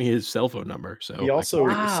his cell phone number. So he also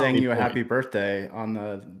sang you a happy birthday on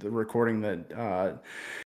the recording that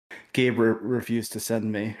Gabe refused to send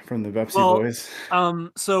me from the Pepsi Boys.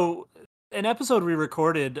 So an episode we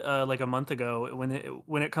recorded like a month ago,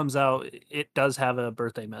 when it comes out, it does have a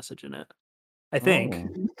birthday message in it, I think.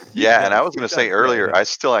 Yeah, and I was going to say earlier, I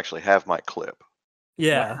still actually have my clip.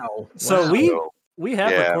 Yeah. Wow. So we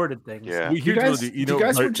have recorded things. Yeah. You guys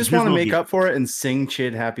just want to make up for it and sing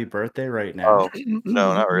Chid happy birthday right now? Oh,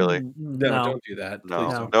 no, not really. No, don't do that.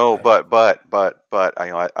 No, but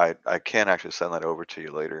I can actually send that over to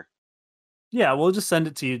you later. Yeah, we'll just send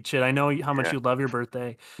it to you, Chid. I know how much you love your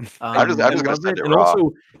birthday. I'm just gonna send it raw.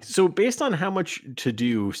 Also, so based on how much to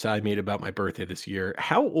do Sai made about my birthday this year,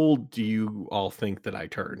 how old do you all think that I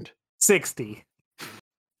turned? 60.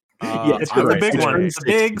 Yeah, it's a big one. It's a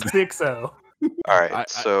big 60. All right,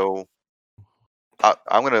 so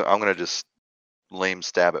I'm gonna just lame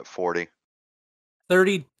stab at 40.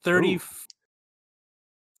 30,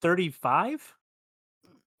 35?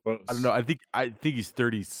 I don't know. I think he's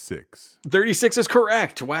 36. 36 is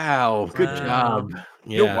correct. Wow, good job.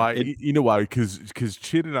 Yeah. You know why? Because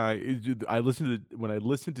Chid and I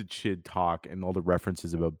listened to Chid talk and all the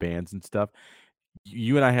references about bands and stuff.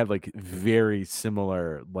 You and I have like very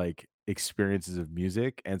similar like experiences of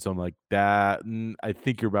music, and so I'm like that. I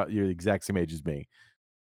think you're the exact same age as me.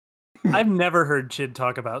 I've never heard Chid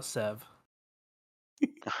talk about Sev.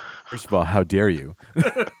 First of all, how dare you?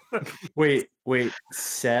 Wait,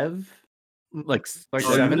 Sev? Like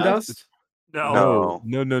Seven Dust? No.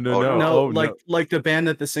 Like the band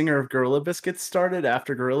that the singer of Gorilla Biscuits started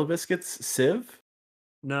after Gorilla Biscuits, Civ?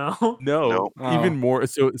 No. Even more.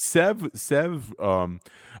 So Sev.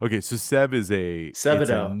 Okay, so Sev is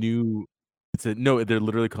Sevido. They're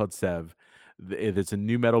literally called Sev. It's a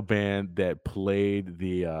new metal band that played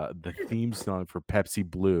the theme song for Pepsi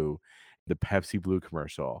Blue, the Pepsi Blue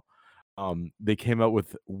commercial. They came out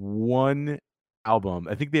with one album.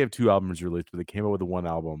 I think they have 2 albums released, but they came out with one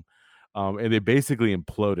album. And they basically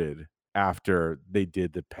imploded after they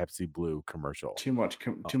did the Pepsi Blue commercial. Too much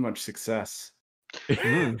success.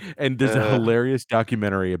 And there's a hilarious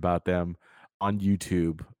documentary about them on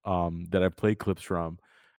YouTube that I've played clips from.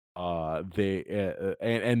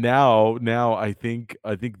 And now I think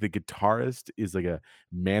the guitarist is like a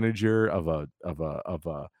manager of a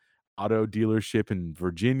auto dealership in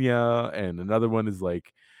Virginia, and another one is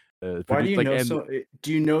like why do you know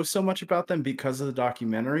do you know so much about them because of the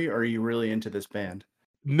documentary, or are you really into this band?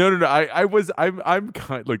 No. I'm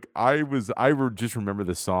kind like I just remember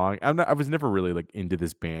the song. I was never really like into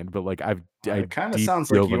this band, but like it kind of sounds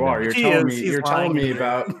like you are. You're telling me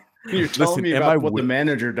about You're telling me am about I what the wi-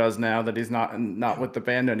 manager does now that he's not with the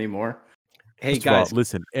band anymore. Hey First of all, guys,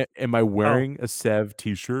 listen, am I wearing a Sev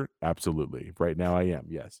t-shirt? Absolutely. Right now I am,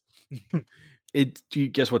 yes. do you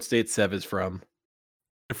guess what state Sev is from?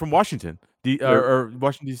 They're from Washington, Where- or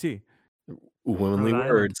Washington, D.C. Womanly Rhode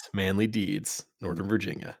Island. words, manly deeds, Northern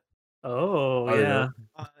Virginia. Oh, Oh, yeah.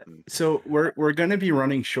 So we're gonna be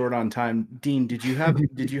running short on time. Dean, did you have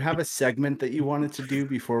a segment that you wanted to do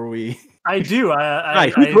before we? I do. Hi,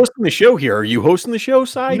 who's hosting the show here? Are you hosting the show,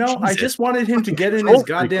 Si? No, I Jesus. just wanted him to get in Control his freak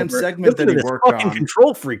goddamn over- segment Listen that to he this worked fucking on.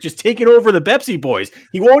 control freak just taking over the Pepsi boys.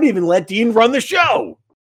 He won't even let Dean run the show.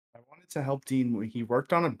 I wanted to help Dean. He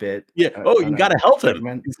worked on a bit. Yeah. on You a got to help him.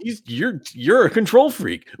 segment. You're a control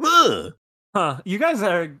freak. Ugh. Huh. You guys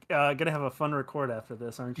are gonna have a fun record after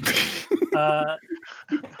this, aren't you?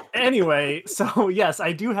 Anyway, so yes,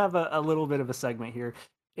 I do have a little bit of a segment here.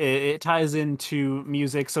 It ties into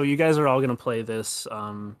music, so you guys are all gonna play this.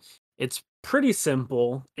 It's pretty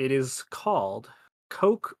simple. It is called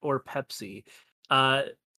Coke or Pepsi.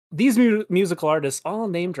 These musical artists all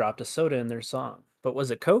name dropped a soda in their song, but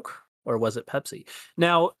was it Coke or was it Pepsi?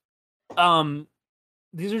 Now,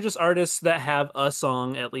 these are just artists that have a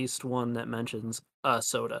song, at least one that mentions a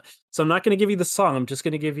soda. So I'm not going to give you the song. I'm just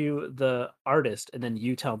going to give you the artist, and then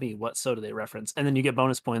you tell me what soda they reference, and then you get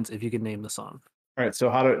bonus points if you can name the song. All right. So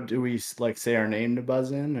how do we like say our name to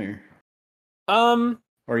buzz in, or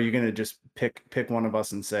are you gonna just pick one of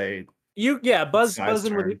us and say? Buzz Si's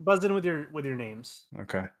in turn. buzz in with your names.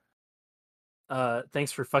 Okay.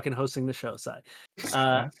 Thanks for fucking hosting the show, Si.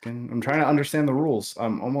 I'm trying to understand the rules.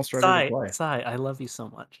 I'm almost ready to play. Si, I love you so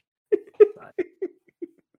much.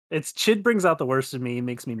 It's Chid brings out the worst in me,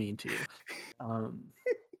 makes me mean to you.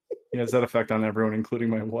 He has that effect on everyone, including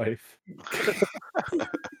my wife.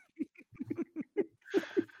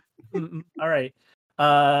 All right.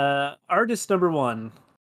 Artist number 1,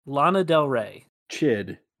 Lana Del Rey.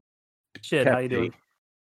 Chid, how you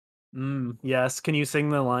doing? Yes. Can you sing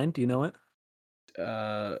the line? Do you know it?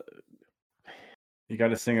 You got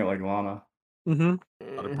to sing it like Lana.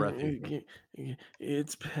 Mm-hmm. Out of breath.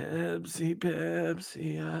 It's Pepsi.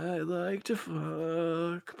 I like to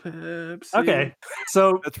fuck Pepsi. Okay.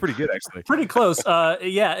 So That's pretty good, actually. pretty close.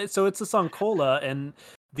 Yeah. So it's the song Cola, and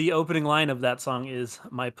the opening line of that song is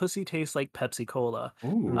 "My pussy tastes like Pepsi Cola."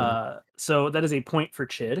 Ooh. So that is a point for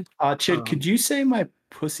Chid. Chid, could you say my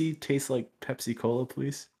pussy tastes like Pepsi Cola,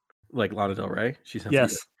 please? Like Lana Del Rey. She sounds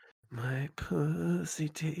Yes. My pussy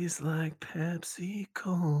tastes like Pepsi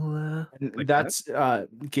Cola. And that's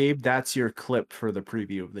Gabe. That's your clip for the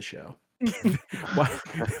preview of the show.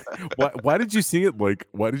 Why did you sing it like?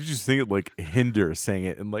 Why did you sing it like Hinder sang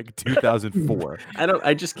it in like 2004?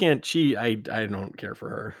 I just can't. I don't care for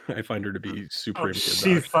her. I find her to be super.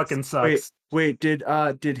 She fucking sucks. Wait.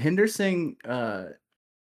 Did Hinder sing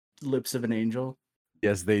 "Lips of an Angel"?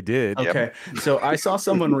 Yes, they did. Okay, so I saw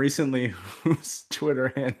someone recently whose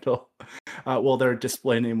Twitter handle, their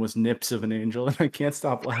display name was "Nips of an Angel," and I can't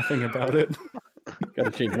stop laughing about it. Gotta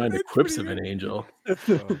change mine to Quips of an Angel.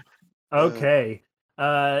 Okay.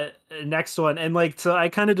 Next one, and so I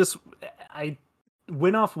kind of I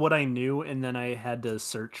went off what I knew, and then I had to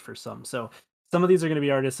search for some. So some of these are going to be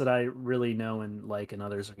artists that I really know and like, and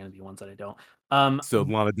others are going to be ones that I don't. So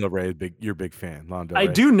Lana Del Rey, you're a big fan. Lana Del Rey. I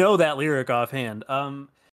do know that lyric offhand.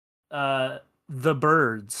 The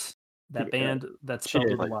Birds, that band that's spelled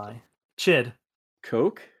with a Y. Chid.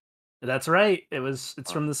 Coke? That's right.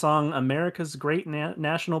 It's from the song "America's Great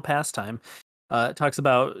National Pastime." It talks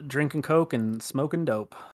about drinking Coke and smoking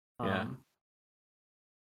dope. Yeah.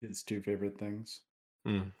 His two favorite things.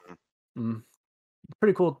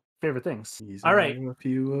 Pretty cool favorite things. These All right. are a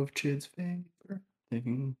few of Chid's favorite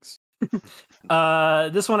things.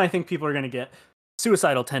 This one I think people are gonna get.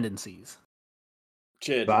 Suicidal Tendencies.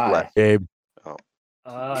 Chid. Bye. Gabe.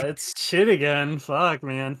 It's Chid again. Fuck,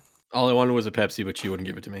 man. All I wanted was a Pepsi, but she wouldn't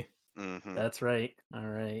give it to me. Mhm. That's right. All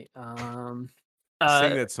right.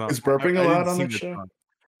 Sing that song. Is burping I allowed didn't on sing that that show? song.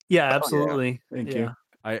 Yeah, absolutely. Thank you.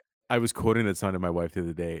 I was quoting that song to my wife the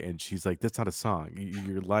other day, and she's like, "That's not a song.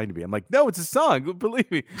 You're lying to me." I'm like, "No, it's a song. Believe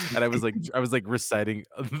me." And I was like reciting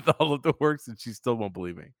all of the works, and she still won't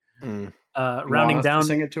believe me. Rounding down.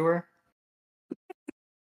 Sing it to her.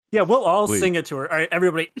 Yeah, we'll all Please. sing it to her. All right,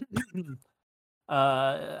 everybody.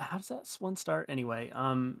 How does that one start? Anyway,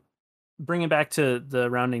 bringing back to the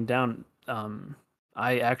rounding down.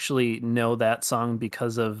 I actually know that song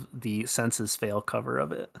because of the Census Fail cover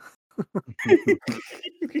of it.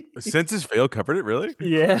 Census Fail covered it, really?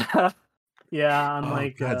 Yeah. Yeah, on Oh,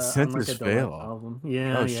 like God, on Census like a Deluxe Fail. album.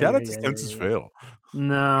 Yeah. Shout out to Census Fail.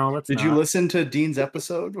 No, let's Did not. you listen to Dean's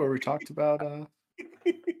episode where we talked about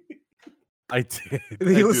I did.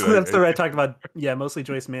 That's the right. I talked about mostly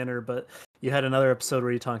Joyce Manor, but you had another episode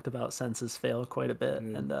where you talked about Senses Fail quite a bit,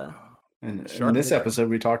 and And in Sharp this Victim. episode,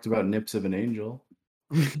 we talked about Nips of an Angel.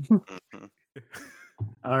 Mhm.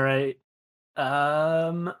 all right.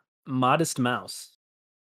 Modest Mouse.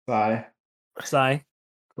 Sigh. Sigh.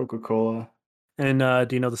 Coca-Cola. And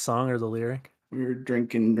do you know the song or the lyric? We were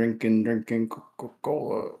drinking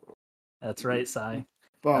Coca-Cola. That's right, Sigh.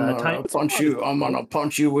 I'm Time- gonna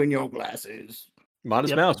punch you in your glasses.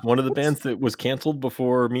 Modest Yep. Mouse, one of the bands that was canceled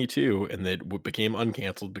before Me Too, and that became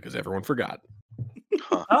uncanceled because everyone forgot.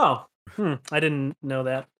 Oh, I didn't know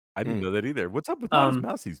that. I didn't Mm. know that either. What's up with Modest Um,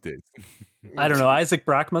 Mouse these days? I don't know. Isaac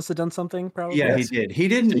Brock must have done something, probably. Yeah, Yes. he did. He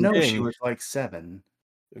didn't Ding, know ding. she was like 7.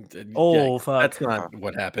 Oh, fuck. That's not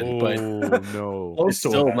what happened, but Oh no! Close it's to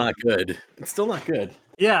still what not good. It's still not good.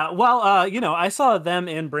 Yeah, well, I saw them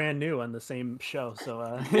and Brand New on the same show, so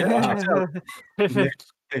Yeah, so-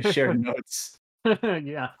 They shared notes.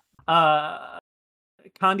 yeah.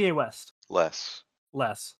 Kanye West, Less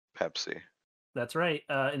less. Pepsi. That's right.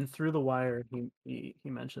 And Through the Wire, he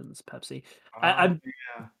mentions Pepsi. Oh, I'm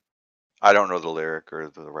yeah. I don't know the lyric or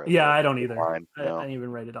the right. yeah, I don't either. Line. I No. didn't even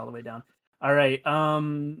write it all the way down. All right.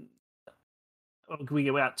 We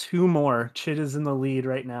got 2 more. Chid is in the lead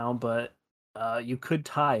right now, but you could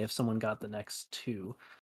tie if someone got the next 2.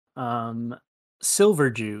 Silver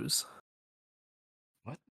Jews.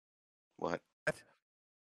 What?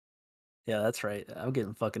 Yeah, that's right. I'm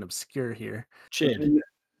getting fucking obscure here. Chid,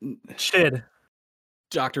 Chid.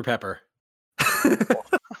 Dr. Pepper.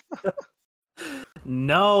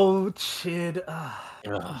 No, Chid.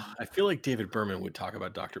 I feel like David Berman would talk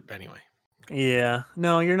about Dr. Anyway. Yeah.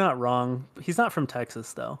 No, you're not wrong. He's not from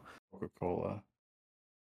Texas, though. Coca-Cola.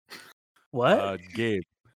 What? Gabe,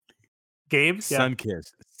 Gabe? Yeah.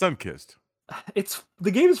 Sunkissed. It's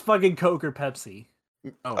the game is fucking Coke or Pepsi.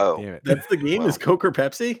 Oh. Damn it! That's the game is Coke or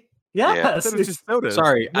Pepsi? I Yes. thought it was just sodas.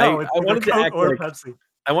 Sorry, no, I it's either wanted to Coke act or like Pepsi.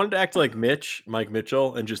 I wanted to act like Mike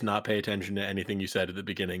Mitchell, and just not pay attention to anything you said at the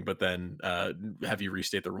beginning, but then have you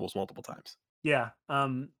restate the rules multiple times. Yeah.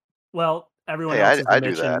 Well, everyone Hey, else is I do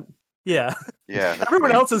Mitch. that. And, yeah. Yeah. that's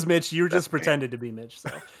Everyone me. else is Mitch. You That's just me. pretended to be Mitch. So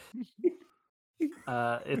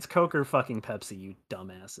it's Coke or fucking Pepsi, you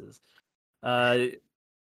dumbasses.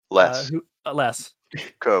 Less Less.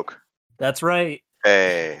 Coke. That's right.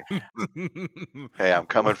 Hey, hey, I'm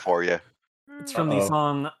coming for you. It's from the Uh-oh.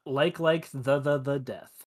 song Like the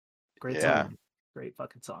Death. Great Yeah. song. Great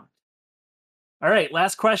fucking song. All right,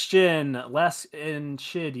 last question. Les and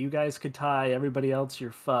Chid, you guys could tie. Everybody else,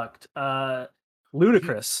 you're fucked.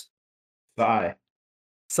 Ludicrous. Sigh.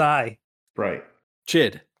 Sigh. Right.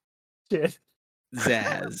 Chid, Chid.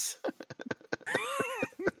 Zaz.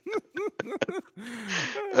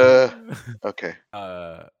 Okay.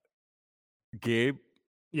 Gabe,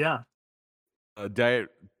 Yeah. Diet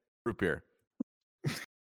root beer.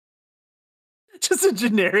 Just a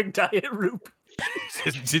generic diet root.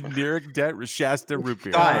 Just generic Diet Shasta root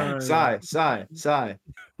beer. Sigh.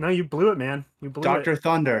 No, you blew it, man. You blew Dr. it.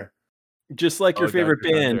 Thunder. Just like your Oh, favorite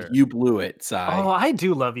Dr. band, Thunder. You Blew It, Sigh. Oh, I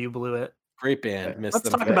do love you, blew it. Great band. Missed Let's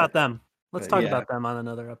them talk bad. about them. Let's talk Yeah. about them on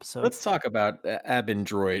another episode. Let's talk about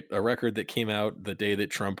Abendroit, a record that came out the day that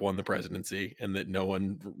Trump won the presidency and that no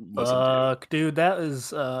one listened Fuck, dude, that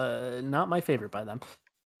is not my favorite by them.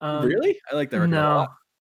 to. Really? I like that record a No. lot.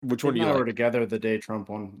 Which one do Him you and I were like? together the day Trump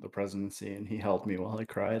won the presidency, and he held me while I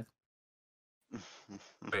cried.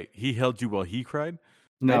 Wait, he held you while he cried?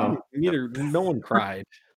 No, Neither. No one cried.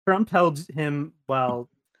 Trump held him while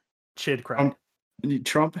Chid cried.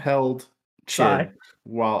 Trump held Sigh. Chid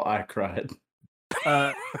while I cried.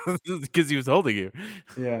 Because he was holding you.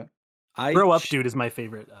 Yeah. Grow Up, Dude is my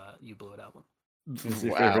favorite You Blew It album. Is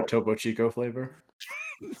your Wow. favorite Topo Chico flavor?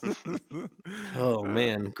 Oh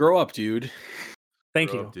man, grow up, dude.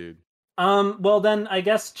 Thank Grow you. up, dude. Well then I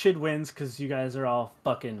guess Chid wins because you guys are all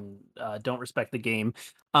fucking don't respect the game.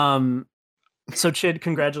 So Chid,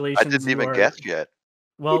 congratulations. I didn't even you are- guess yet.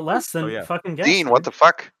 Well, less than yeah. fucking guess. Dean, what dude. the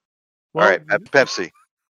fuck? Well, All right, Pepsi.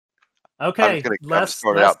 Okay, I'm Les, just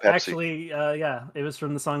throwing it out, Pepsi. actually, yeah, it was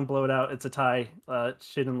from the song "Blow It Out." It's a tie.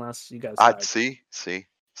 Chid and Les, you guys. I tied. see.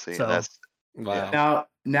 So- That's Wow.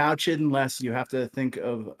 Now, Chid and Les, you have to think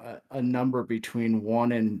of a number between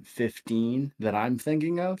 1 and 15 that I'm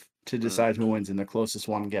thinking of to decide who wins, and the closest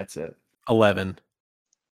one gets it. 11.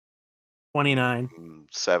 29.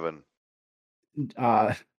 7.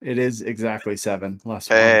 It is exactly 7. Less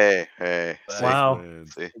one. Hey. Wow.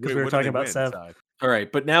 Wins. See? Because we were talking about Sev. All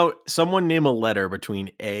right, but now someone name a letter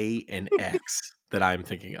between A and X that I'm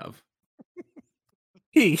thinking of.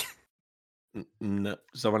 P. No,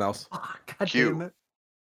 someone else. Oh, God Q. damn it.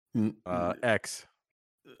 N- X.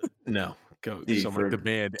 no, Go. C Some for the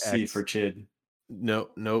band C X. for Chid.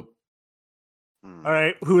 Nope. Hmm. All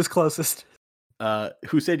right, who is closest?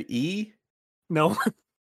 Who said E? No.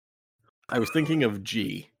 I was thinking of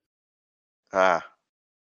G. Ah,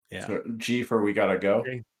 Yeah. So G for we gotta go.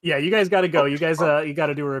 Okay. Yeah, you guys got to go. Oh, You guys, fuck. you got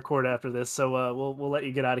to do a record after this. So we'll let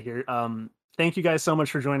you get out of here. Thank you guys so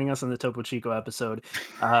much for joining us on the Topo Chico episode.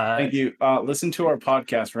 Thank you. Listen to our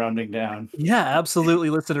podcast, Rounding Down. Yeah, absolutely.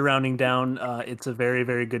 Listen to Rounding Down. It's a very,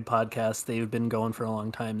 very good podcast. They've been going for a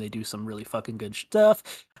long time. They do some really fucking good stuff.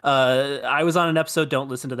 I was on an episode. Don't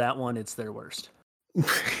listen to that one. It's their worst.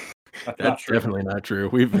 That's not That's true. definitely not true.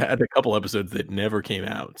 We've had a couple episodes that never came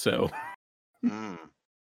out. So Hmm.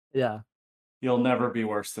 Yeah. You'll never be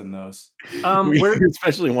worse than those. We're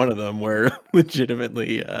especially one of them where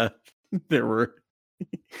legitimately there were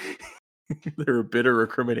bitter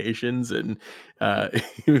recriminations and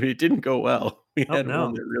it didn't go well. We Oh, had no.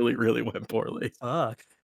 one that really, really went poorly. fuck.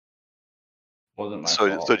 Wasn't my So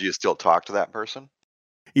fault. do you still talk to that person?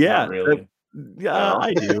 Yeah, Not really. No.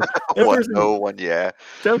 I do. No one, yeah.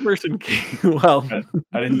 That person came, well,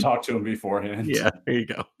 I didn't talk to him beforehand. yeah, there you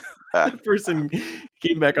go. Ah, That person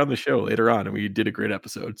came back on the show later on and we did a great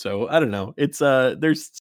episode. So I don't know. It's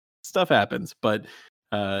there's stuff happens, but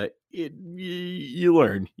you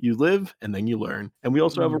learn, you live, and then you learn. And we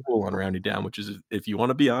also have a rule on Rounding Down, which is if you want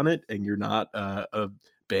to be on it and you're not a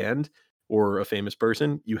band or a famous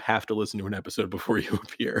person, you have to listen to an episode before you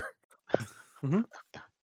appear.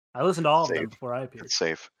 I listened to all of them Safe. before I appeared. it's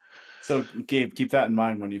safe. So Gabe, keep that in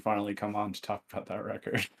mind when you finally come on to talk about that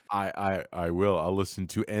record. I will. I'll listen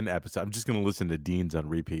to an episode. I'm just gonna listen to Dean's on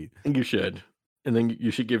repeat. I think you should. And then you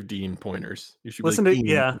should give Dean pointers. You should Listen be to like,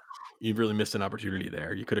 Dean, yeah. you've really missed an opportunity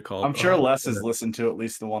there. You could have called. I'm sure oh, Les has listened to at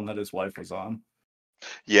least the one that his wife was on.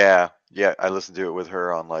 Yeah, I listened to it with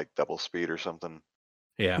her on like double speed or something.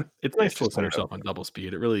 Yeah, it's nice to just listen to let it yourself on double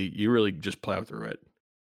speed. You really just plow through it.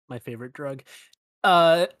 My favorite drug.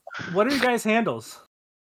 What are your guys' handles?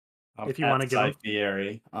 If you wanna give 'em.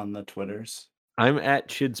 Fieri on the Twitters. I'm at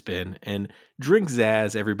Chidspin and drink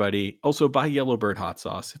Zaz, everybody. Also buy Yellowbird hot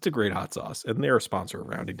sauce. It's a great hot sauce, and they're a sponsor of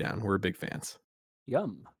Rounding Down. We're big fans.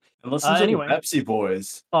 Yum. And listen to anyway. the Pepsi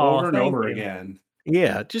Boys Aw, over and thank over you. again.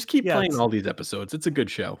 Yeah, just keep Yes. playing all these episodes. It's a good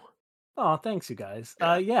show. Oh, thanks, you guys.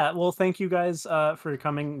 Yeah, well, thank you guys for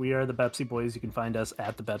coming. We are the Pepsi Boys. You can find us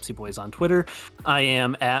at the Pepsi Boys on Twitter. I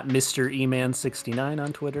am at Mr. Eman69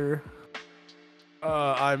 on Twitter.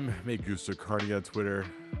 I'm Megusta Carney on Twitter.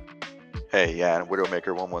 Hey, yeah, and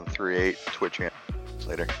Widowmaker1138 Twitch channel.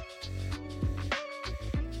 Later.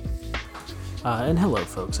 And hello,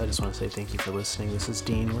 folks. I just want to say thank you for listening. This is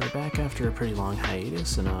Dean. We're back after a pretty long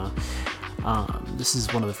hiatus, and this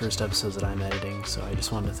is one of the first episodes that I'm editing, so I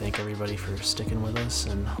just wanted to thank everybody for sticking with us,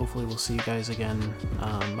 and hopefully we'll see you guys again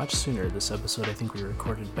much sooner. This episode, I think we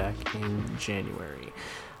recorded back in January,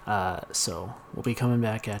 so we'll be coming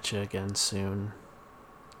back at you again soon,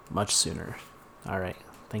 much sooner. All right,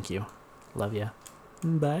 thank you. Love ya.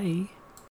 Bye.